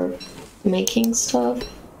for making stuff.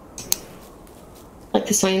 Like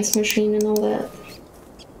the science machine and all that.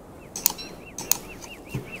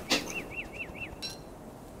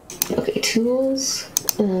 Okay, tools.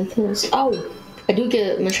 Those. Oh, I do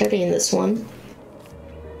get a machete in this one.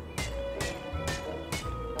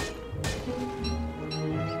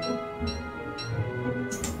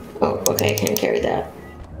 Oh, okay, I can't carry that.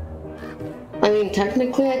 I mean,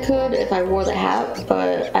 technically I could if I wore the hat,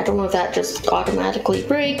 but I don't know if that just automatically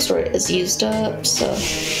breaks or it is used up, so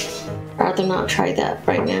I'd rather not try that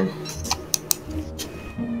right now.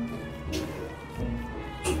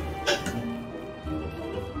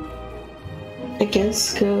 I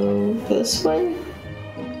guess go this way?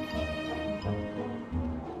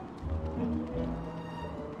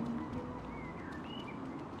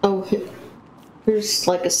 Oh, here's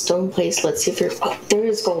like a stone place. Let's see if there's... Oh, there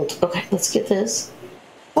is gold. Okay, let's get this.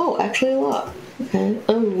 Oh, actually a lot. Okay.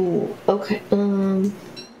 Oh, okay. Okay.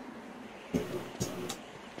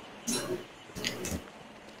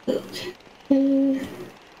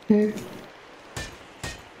 Here.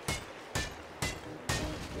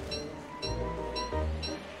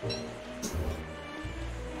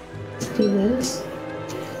 Do this.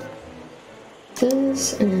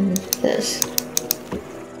 This and this.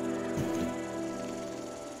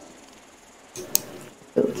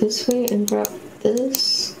 Go this way and grab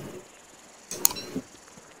this.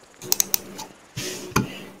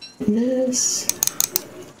 This.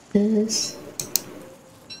 This.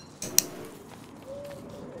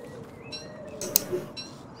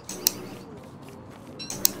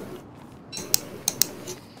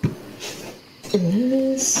 And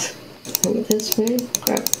this. Come this way.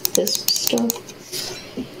 Grab this stuff.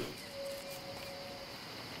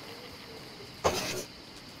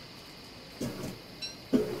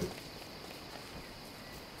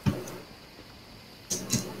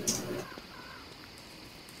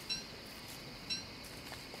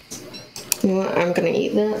 You know what? I'm gonna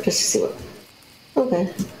eat that just to see what.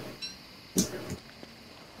 Okay.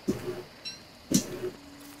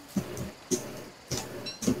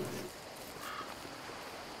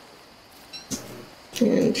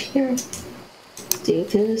 And here. Do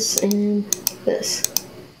this and this.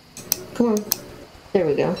 Come on. There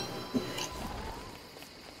we go.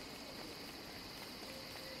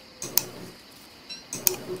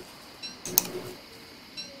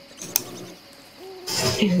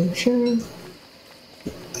 And here.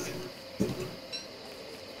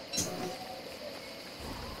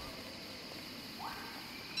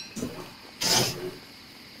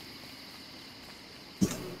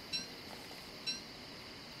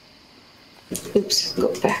 Oops, go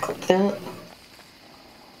back like that.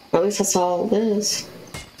 At least I saw all this.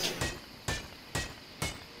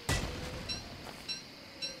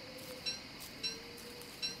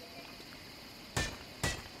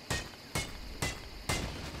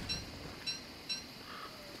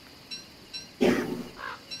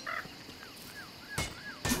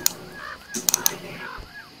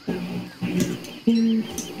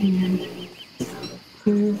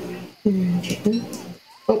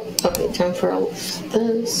 Oh, okay, time for all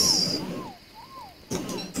this.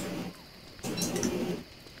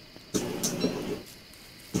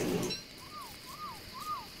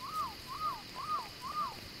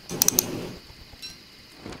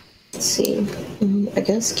 Let's see. I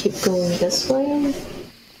guess keep going this way.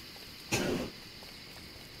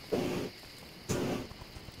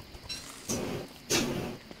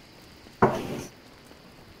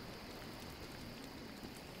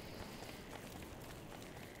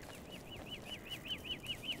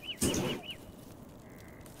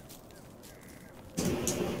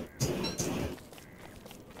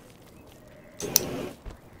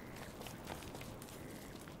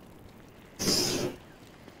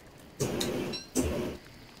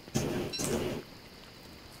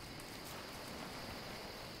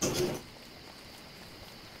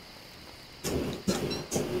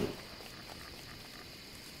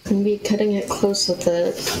 Gonna be cutting it close with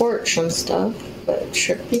the torch and stuff, but it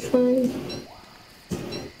should be fine.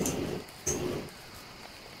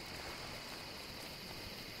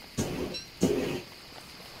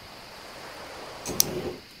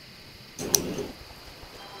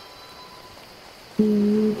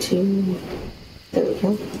 There we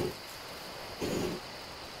go.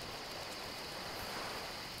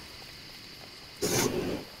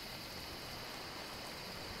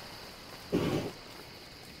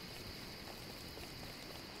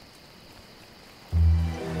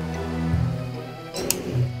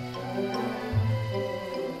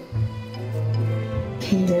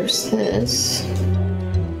 Here's this,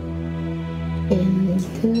 and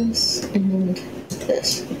this, and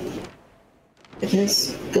this. I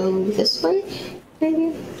guess go this way,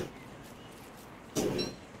 maybe?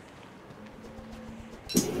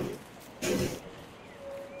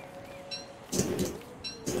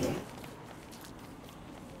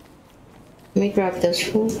 Let me grab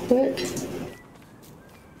this real quick.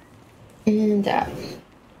 And that.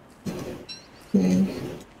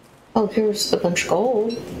 Oh, here's a bunch of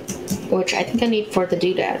gold, which I think I need for the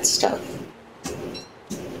doodad stuff.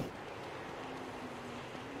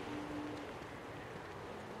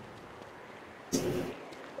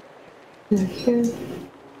 Here.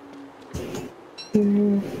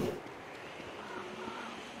 Here.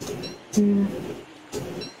 Here.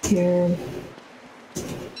 Here.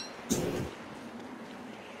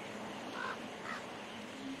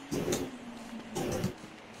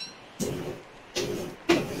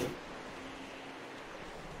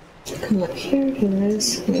 Come up here, here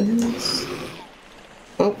is.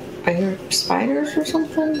 Oh, I hear spiders or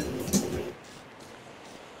something?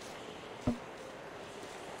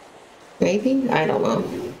 Maybe? I don't know.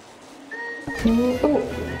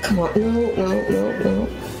 Oh, come on. No.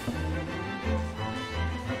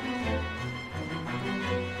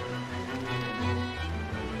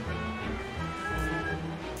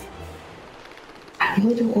 I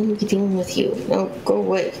really don't want to be dealing with you. No, go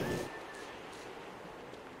away.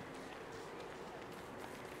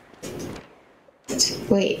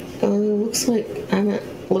 Wait, looks like I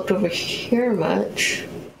haven't looked over here much.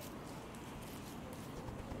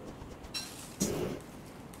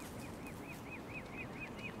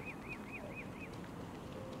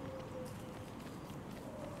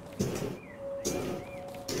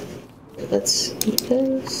 Let's eat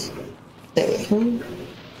this. There we go.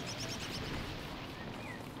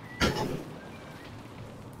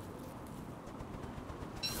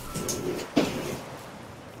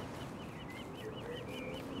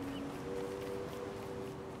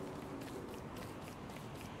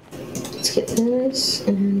 Let's get this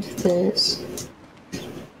and this.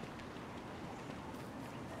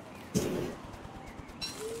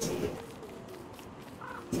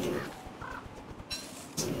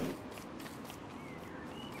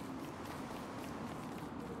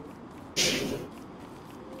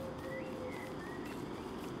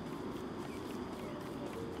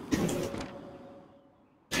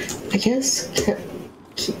 I guess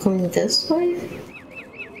keep going this way?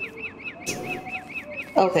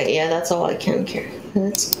 Okay, yeah, that's all I can carry.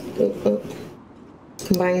 Let's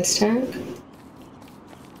combine stack.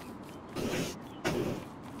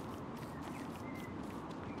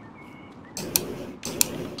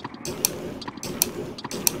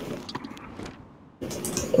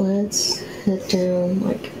 Let's head down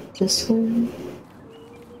like this way.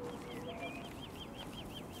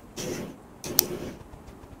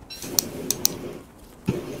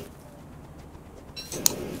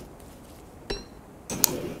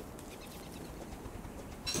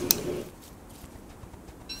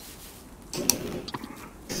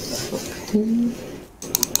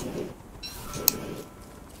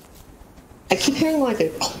 I keep hearing like a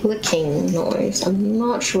clicking noise. I'm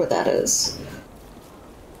not sure what that is.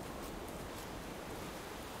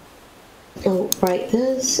 Oh, right,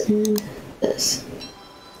 this and this.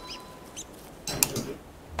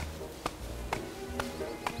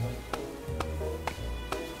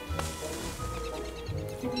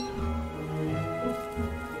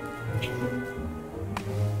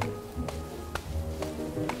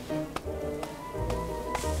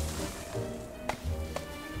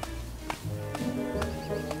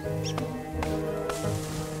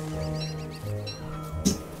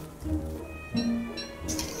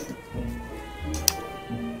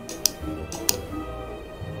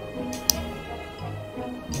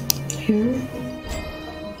 here.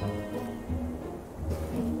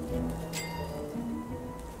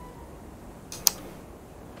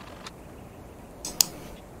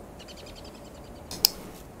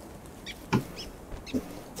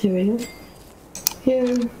 There we go. Here,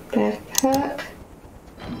 backpack.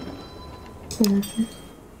 Nothing.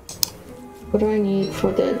 What do I need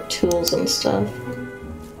for the tools and stuff?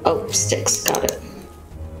 Oh, sticks, got it.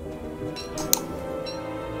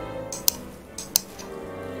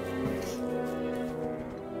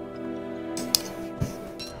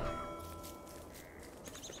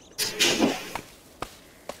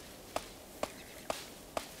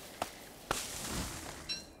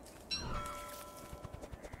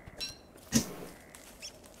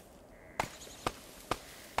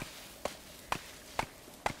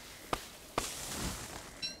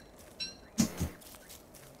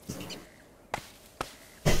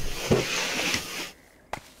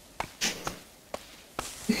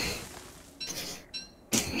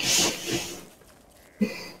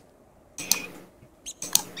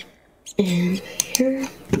 And here.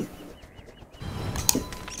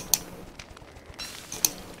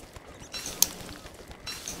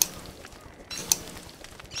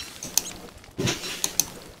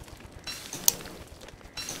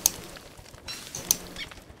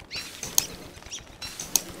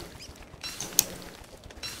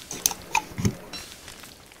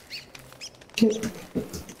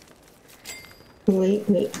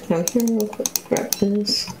 Wait, come here real quick, grab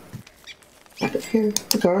this. Back up here,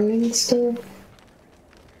 the gardening stuff.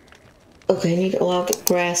 Okay, I need a lot of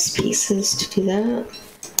grass pieces to do that.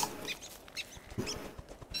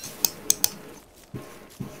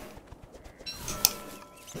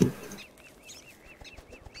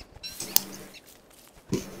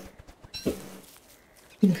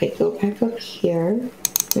 Okay, go back up here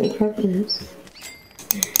and grab this.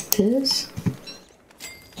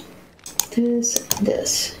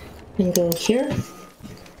 This. And go here.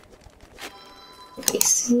 Okay,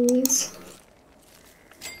 seeds.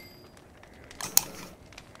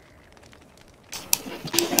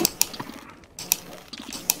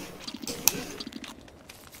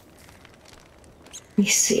 Let me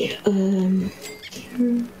see,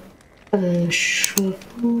 here,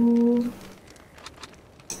 shovel,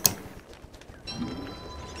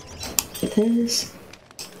 this,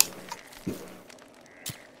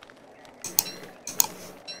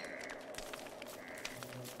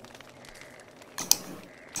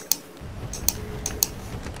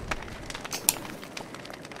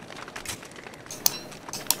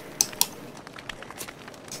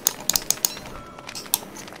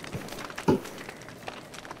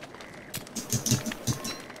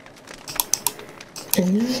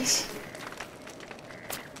 and this.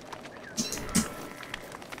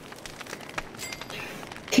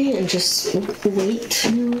 Okay, and just wait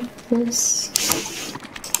till this.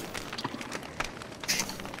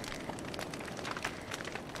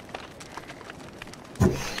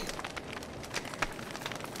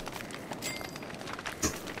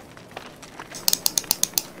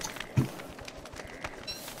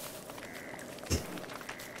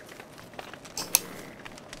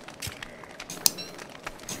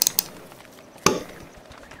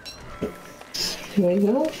 Here we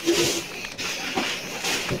go.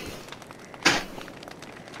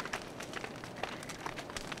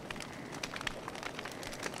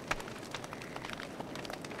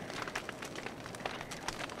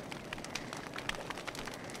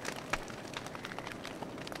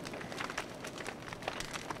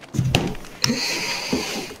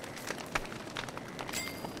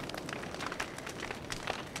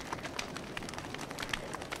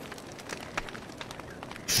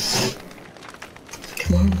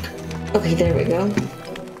 Come on. Okay, there we go.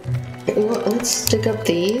 Well, let's dig up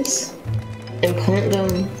these and plant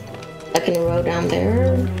them like in a row down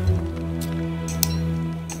there.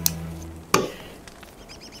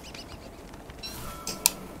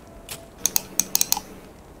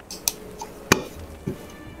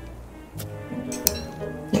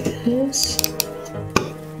 Like this.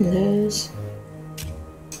 And this.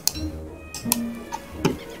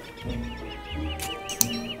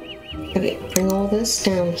 Okay, bring all this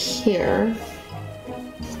down here.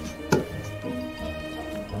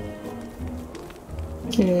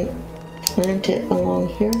 And plant it along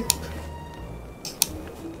here.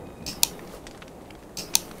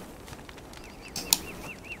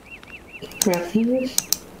 Grab these.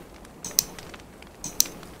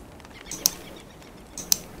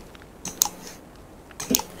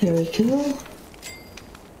 There we go.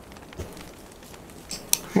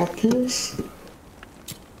 Grab this.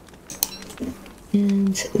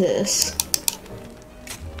 And this.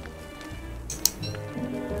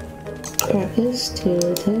 grab this, do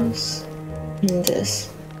this, and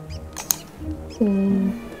this.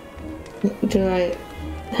 Do I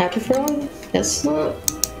have to throw? Guess not.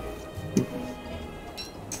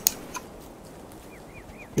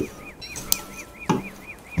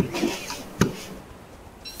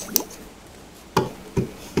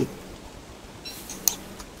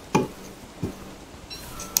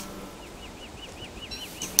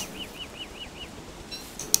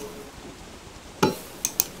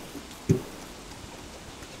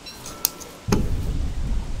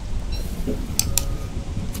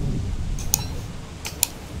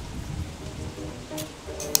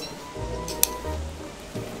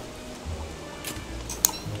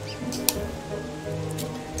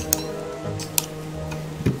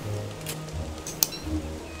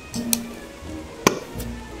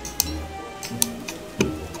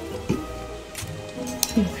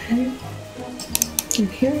 Okay. And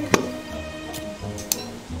here.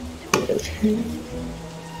 Okay.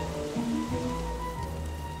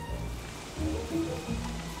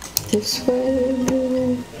 This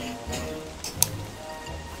way.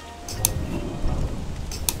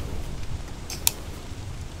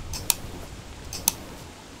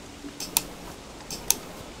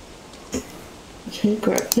 Okay,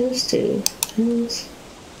 grab this, do this.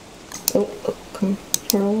 Oh, come.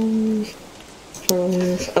 Turtles.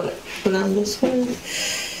 Okay, put on this one.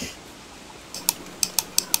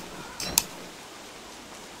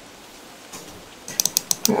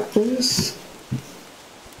 Grab this.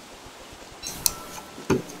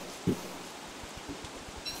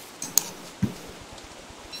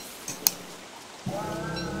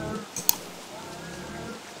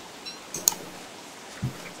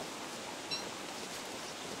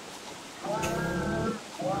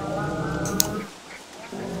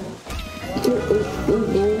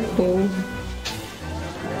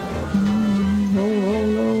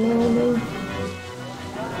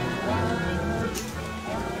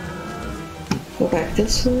 Go back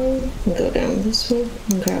this way, and go down this way,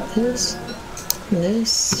 and grab this, and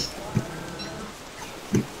this.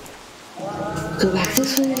 Go back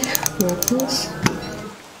this way, grab this.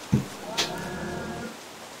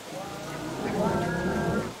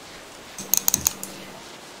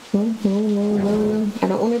 No. I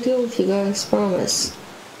don't want to deal with you guys, promise.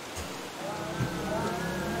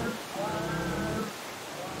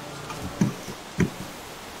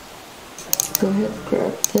 Go ahead,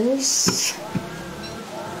 grab this.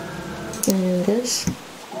 And this.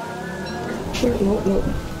 Nope.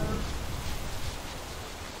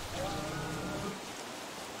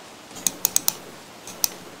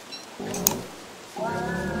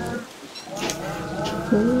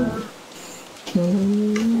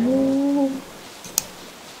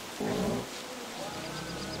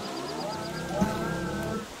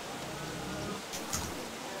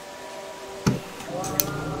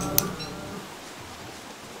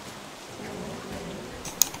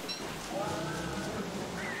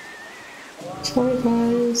 Sorry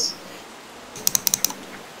guys.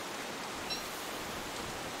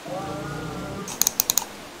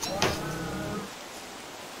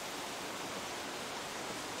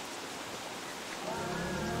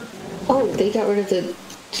 Oh, they got rid of the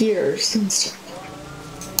gears and stuff.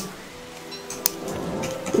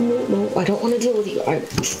 No, I don't want to deal with you, I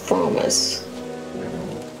promise.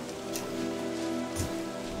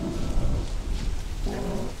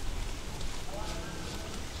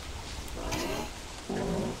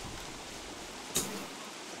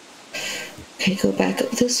 Okay, go back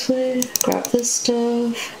up this way, grab this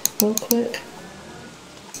stuff real quick.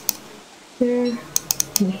 Here.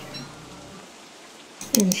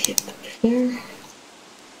 And here. There.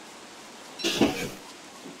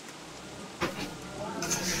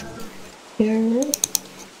 Here.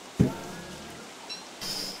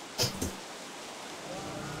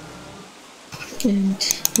 And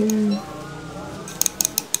here.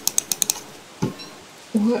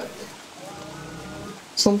 What?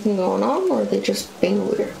 Something going on, or are they just being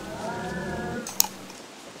weird?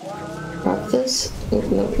 Grab this.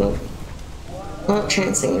 Nope. Not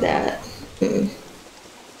chancing that.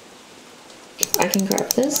 I can grab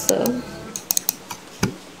this though.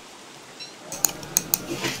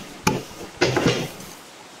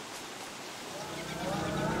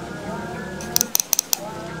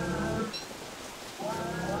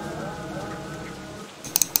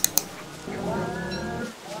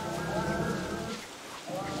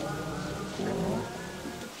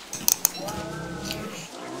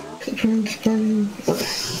 Okay.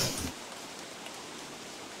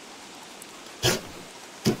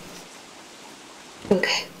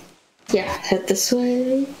 Okay. Yeah, head this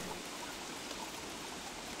way.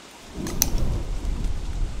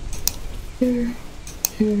 Here,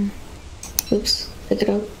 here. Oops, pick it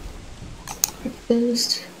up.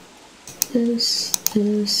 This, this,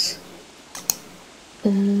 this,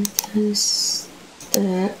 this,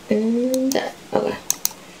 that, and that. Okay.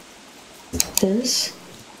 This.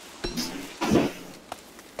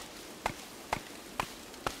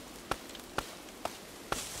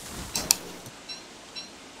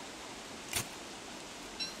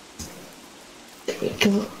 There we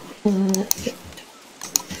go.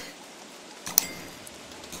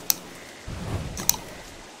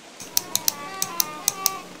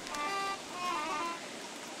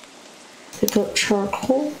 Pick up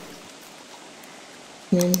charcoal,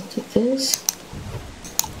 and then do this.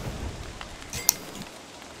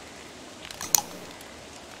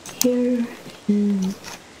 Here, and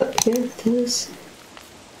up here, this.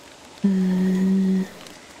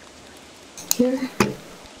 Here.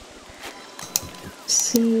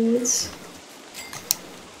 Seeds.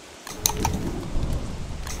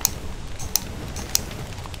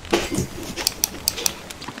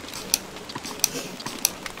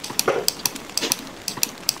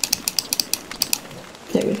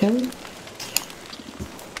 There we go.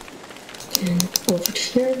 And over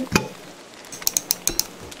here.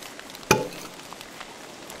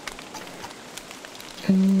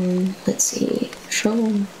 Let's see.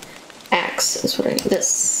 Shovel. Axe is what I need.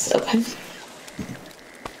 This. Okay.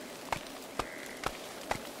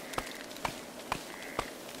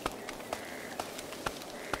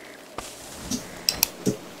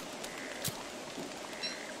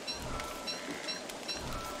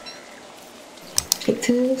 Take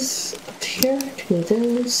this up here, do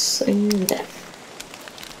this, and that.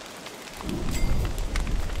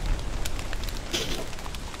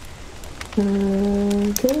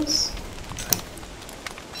 This.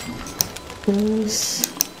 This.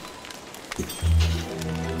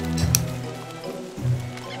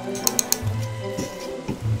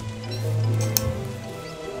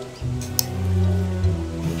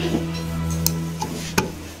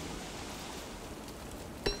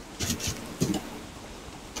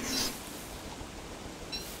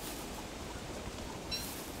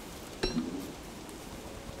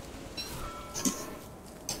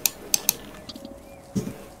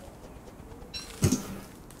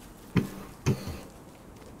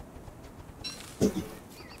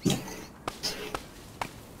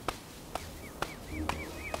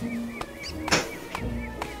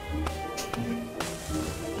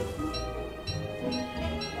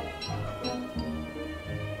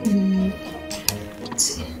 Let's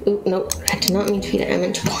see. Oop, nope. I did not mean to feed it. I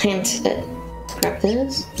meant to plant it. Grab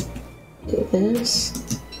this. Do this.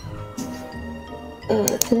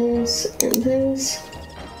 This and this.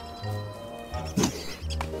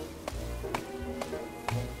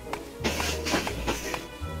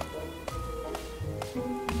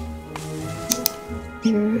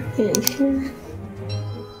 Here and here.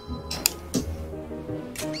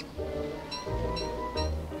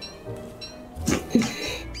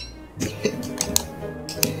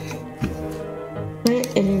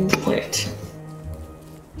 And plant.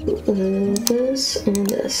 This and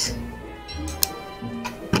this.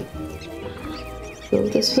 Go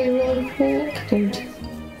this way real quick and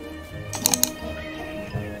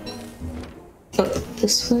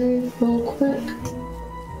this way real quick.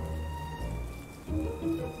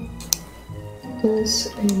 This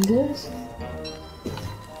and this.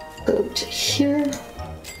 Go to here.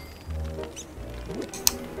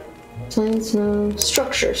 Science now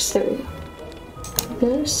structures. There we go.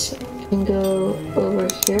 This can go over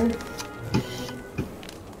here.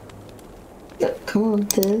 No, come on,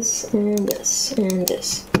 this and this and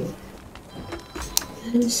this.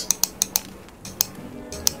 This.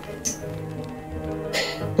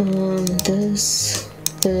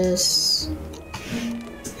 This,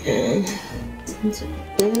 and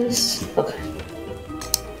this. Okay.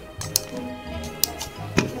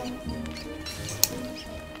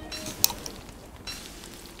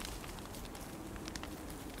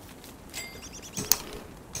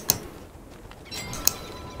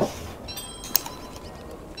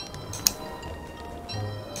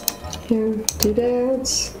 Here,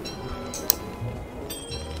 doodads.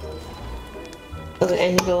 Okay,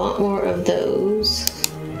 I need a lot more of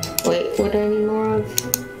those. Wait, what do I need more of?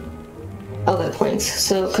 Okay, planks.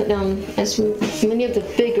 So cut down as many of the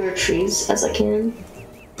bigger trees as I can.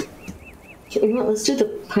 You know what, let's do the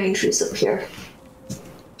pine trees up here.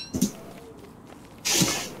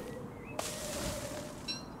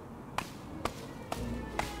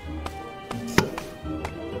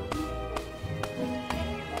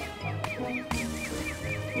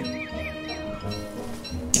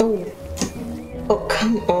 Oh,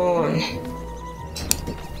 come on.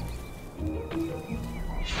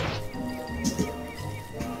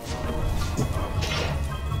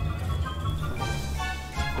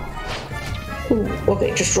 Ooh,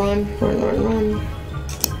 okay, just run, run, run, run.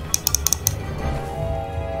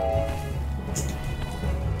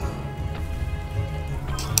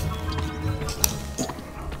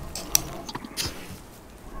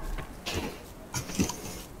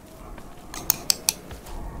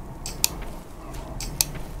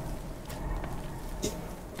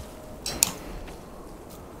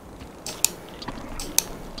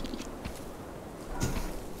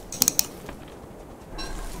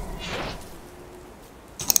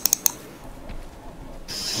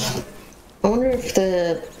 I wonder if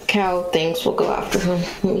the cow things will go after him.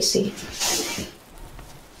 Let me see.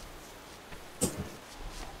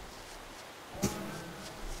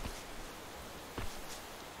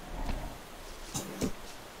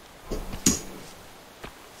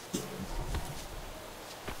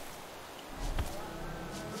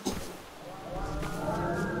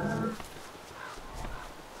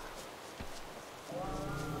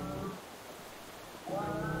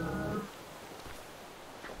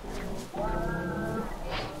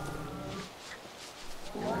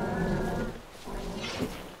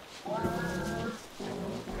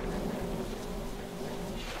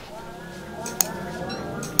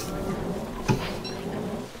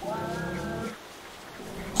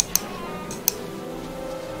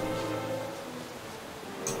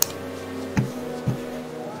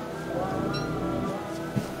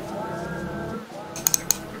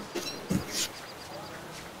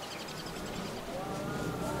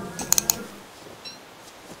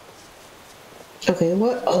 Okay,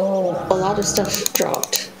 what? Oh, a lot of stuff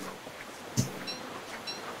dropped.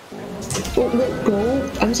 Oh,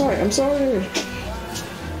 no, I'm sorry, I'm sorry.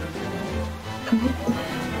 Come on.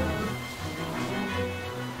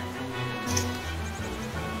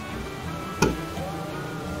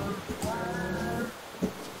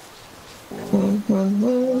 Run, run,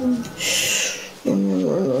 run. Run, run,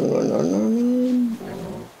 run, run, run, run, run.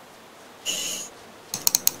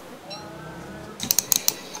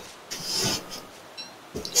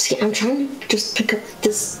 See, I'm trying to just pick up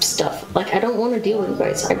this stuff. Like, I don't want to deal with you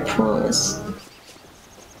guys, I promise.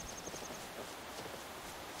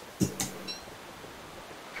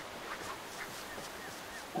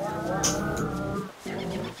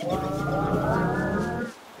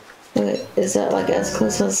 But is that like as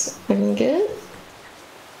close as I can get?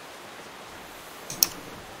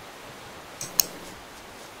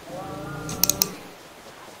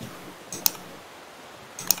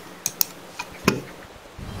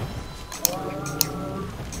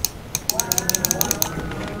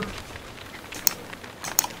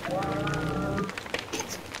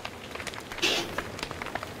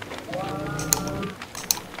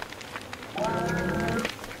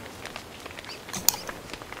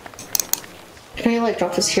 Can I like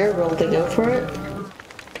drop this here, roll the go for it?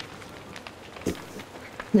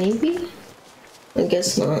 Maybe? I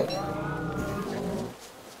guess not.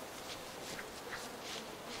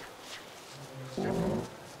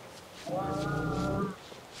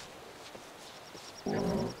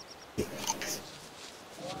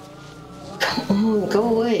 Come on, go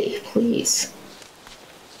away, please.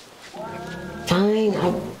 Fine,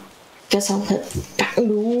 I guess I'll let that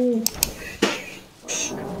go.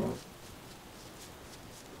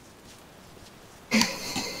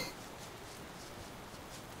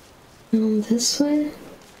 This way? Let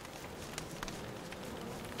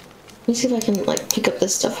me see if I can like pick up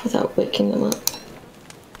this stuff without waking them up.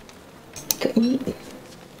 Pick up meat.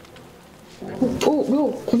 Oh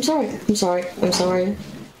no, I'm sorry, I'm sorry, I'm sorry.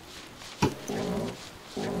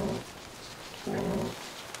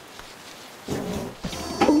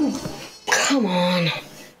 Oh, come on.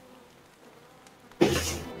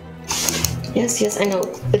 Yes, yes, I know.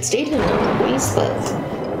 It stayed in one place, but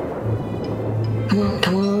come on,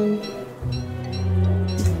 come on.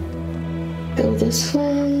 Go this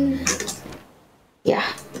way. Yeah,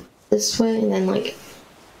 this way, and then like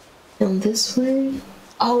down this way.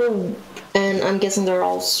 Oh, and I'm guessing they're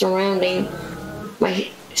all surrounding my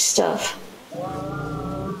stuff.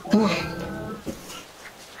 Come on.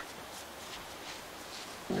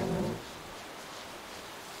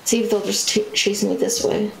 See if they'll just chase me this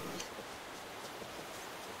way.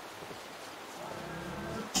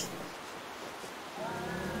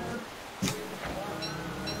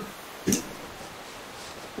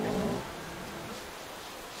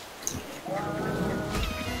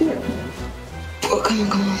 Oh, come on,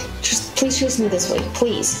 come on. Just please chase me this way.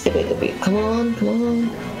 Please. Wait. Come on, come on.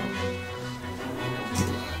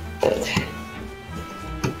 Okay.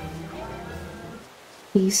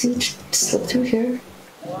 Easy to slip through here.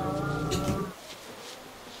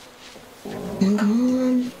 Come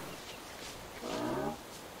on.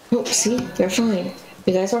 Oh, see? You're fine.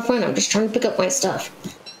 You guys are fine. I'm just trying to pick up my stuff.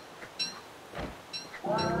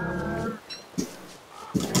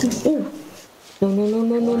 Ooh. No, no, no,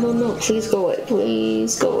 no, no, no, no. Please go away.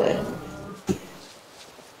 Please go away.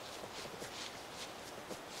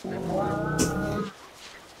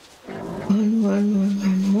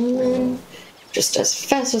 Run. Just as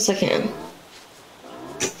fast as I can.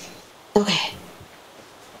 Okay.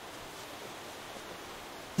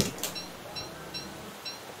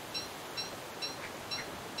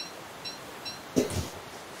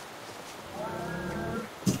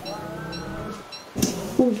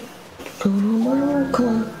 Ooh. No, come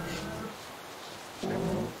on.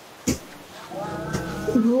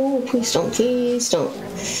 No, please don't, please don't.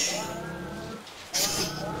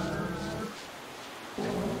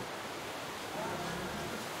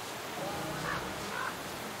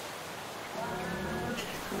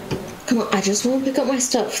 Come on, I just want to pick up my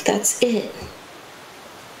stuff. That's it.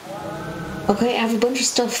 Okay, I have a bunch of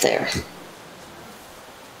stuff there.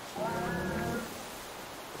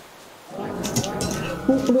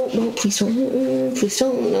 No, please don't. Please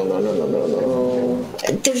don't. No.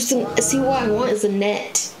 There's some. See, what I want is a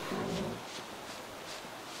net.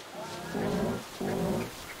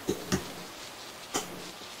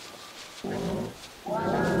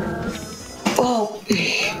 Oh.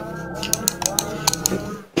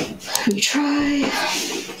 Let me try.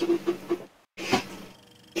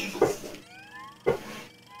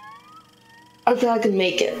 I thought I could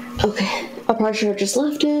make it. Okay. I probably should have just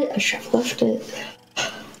left it. I should have left it.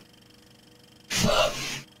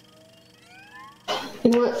 You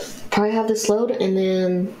know what? Probably have this load and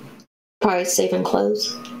then probably save and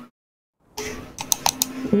close.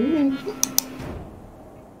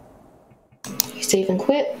 Save and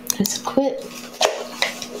quit. I said quit.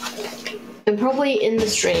 And probably in the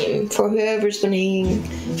stream for whoever's been hanging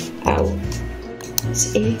out.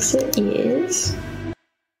 This exit is.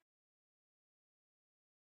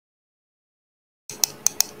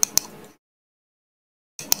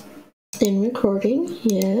 And recording,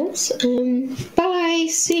 yes. Bye.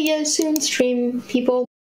 See ya soon, stream people.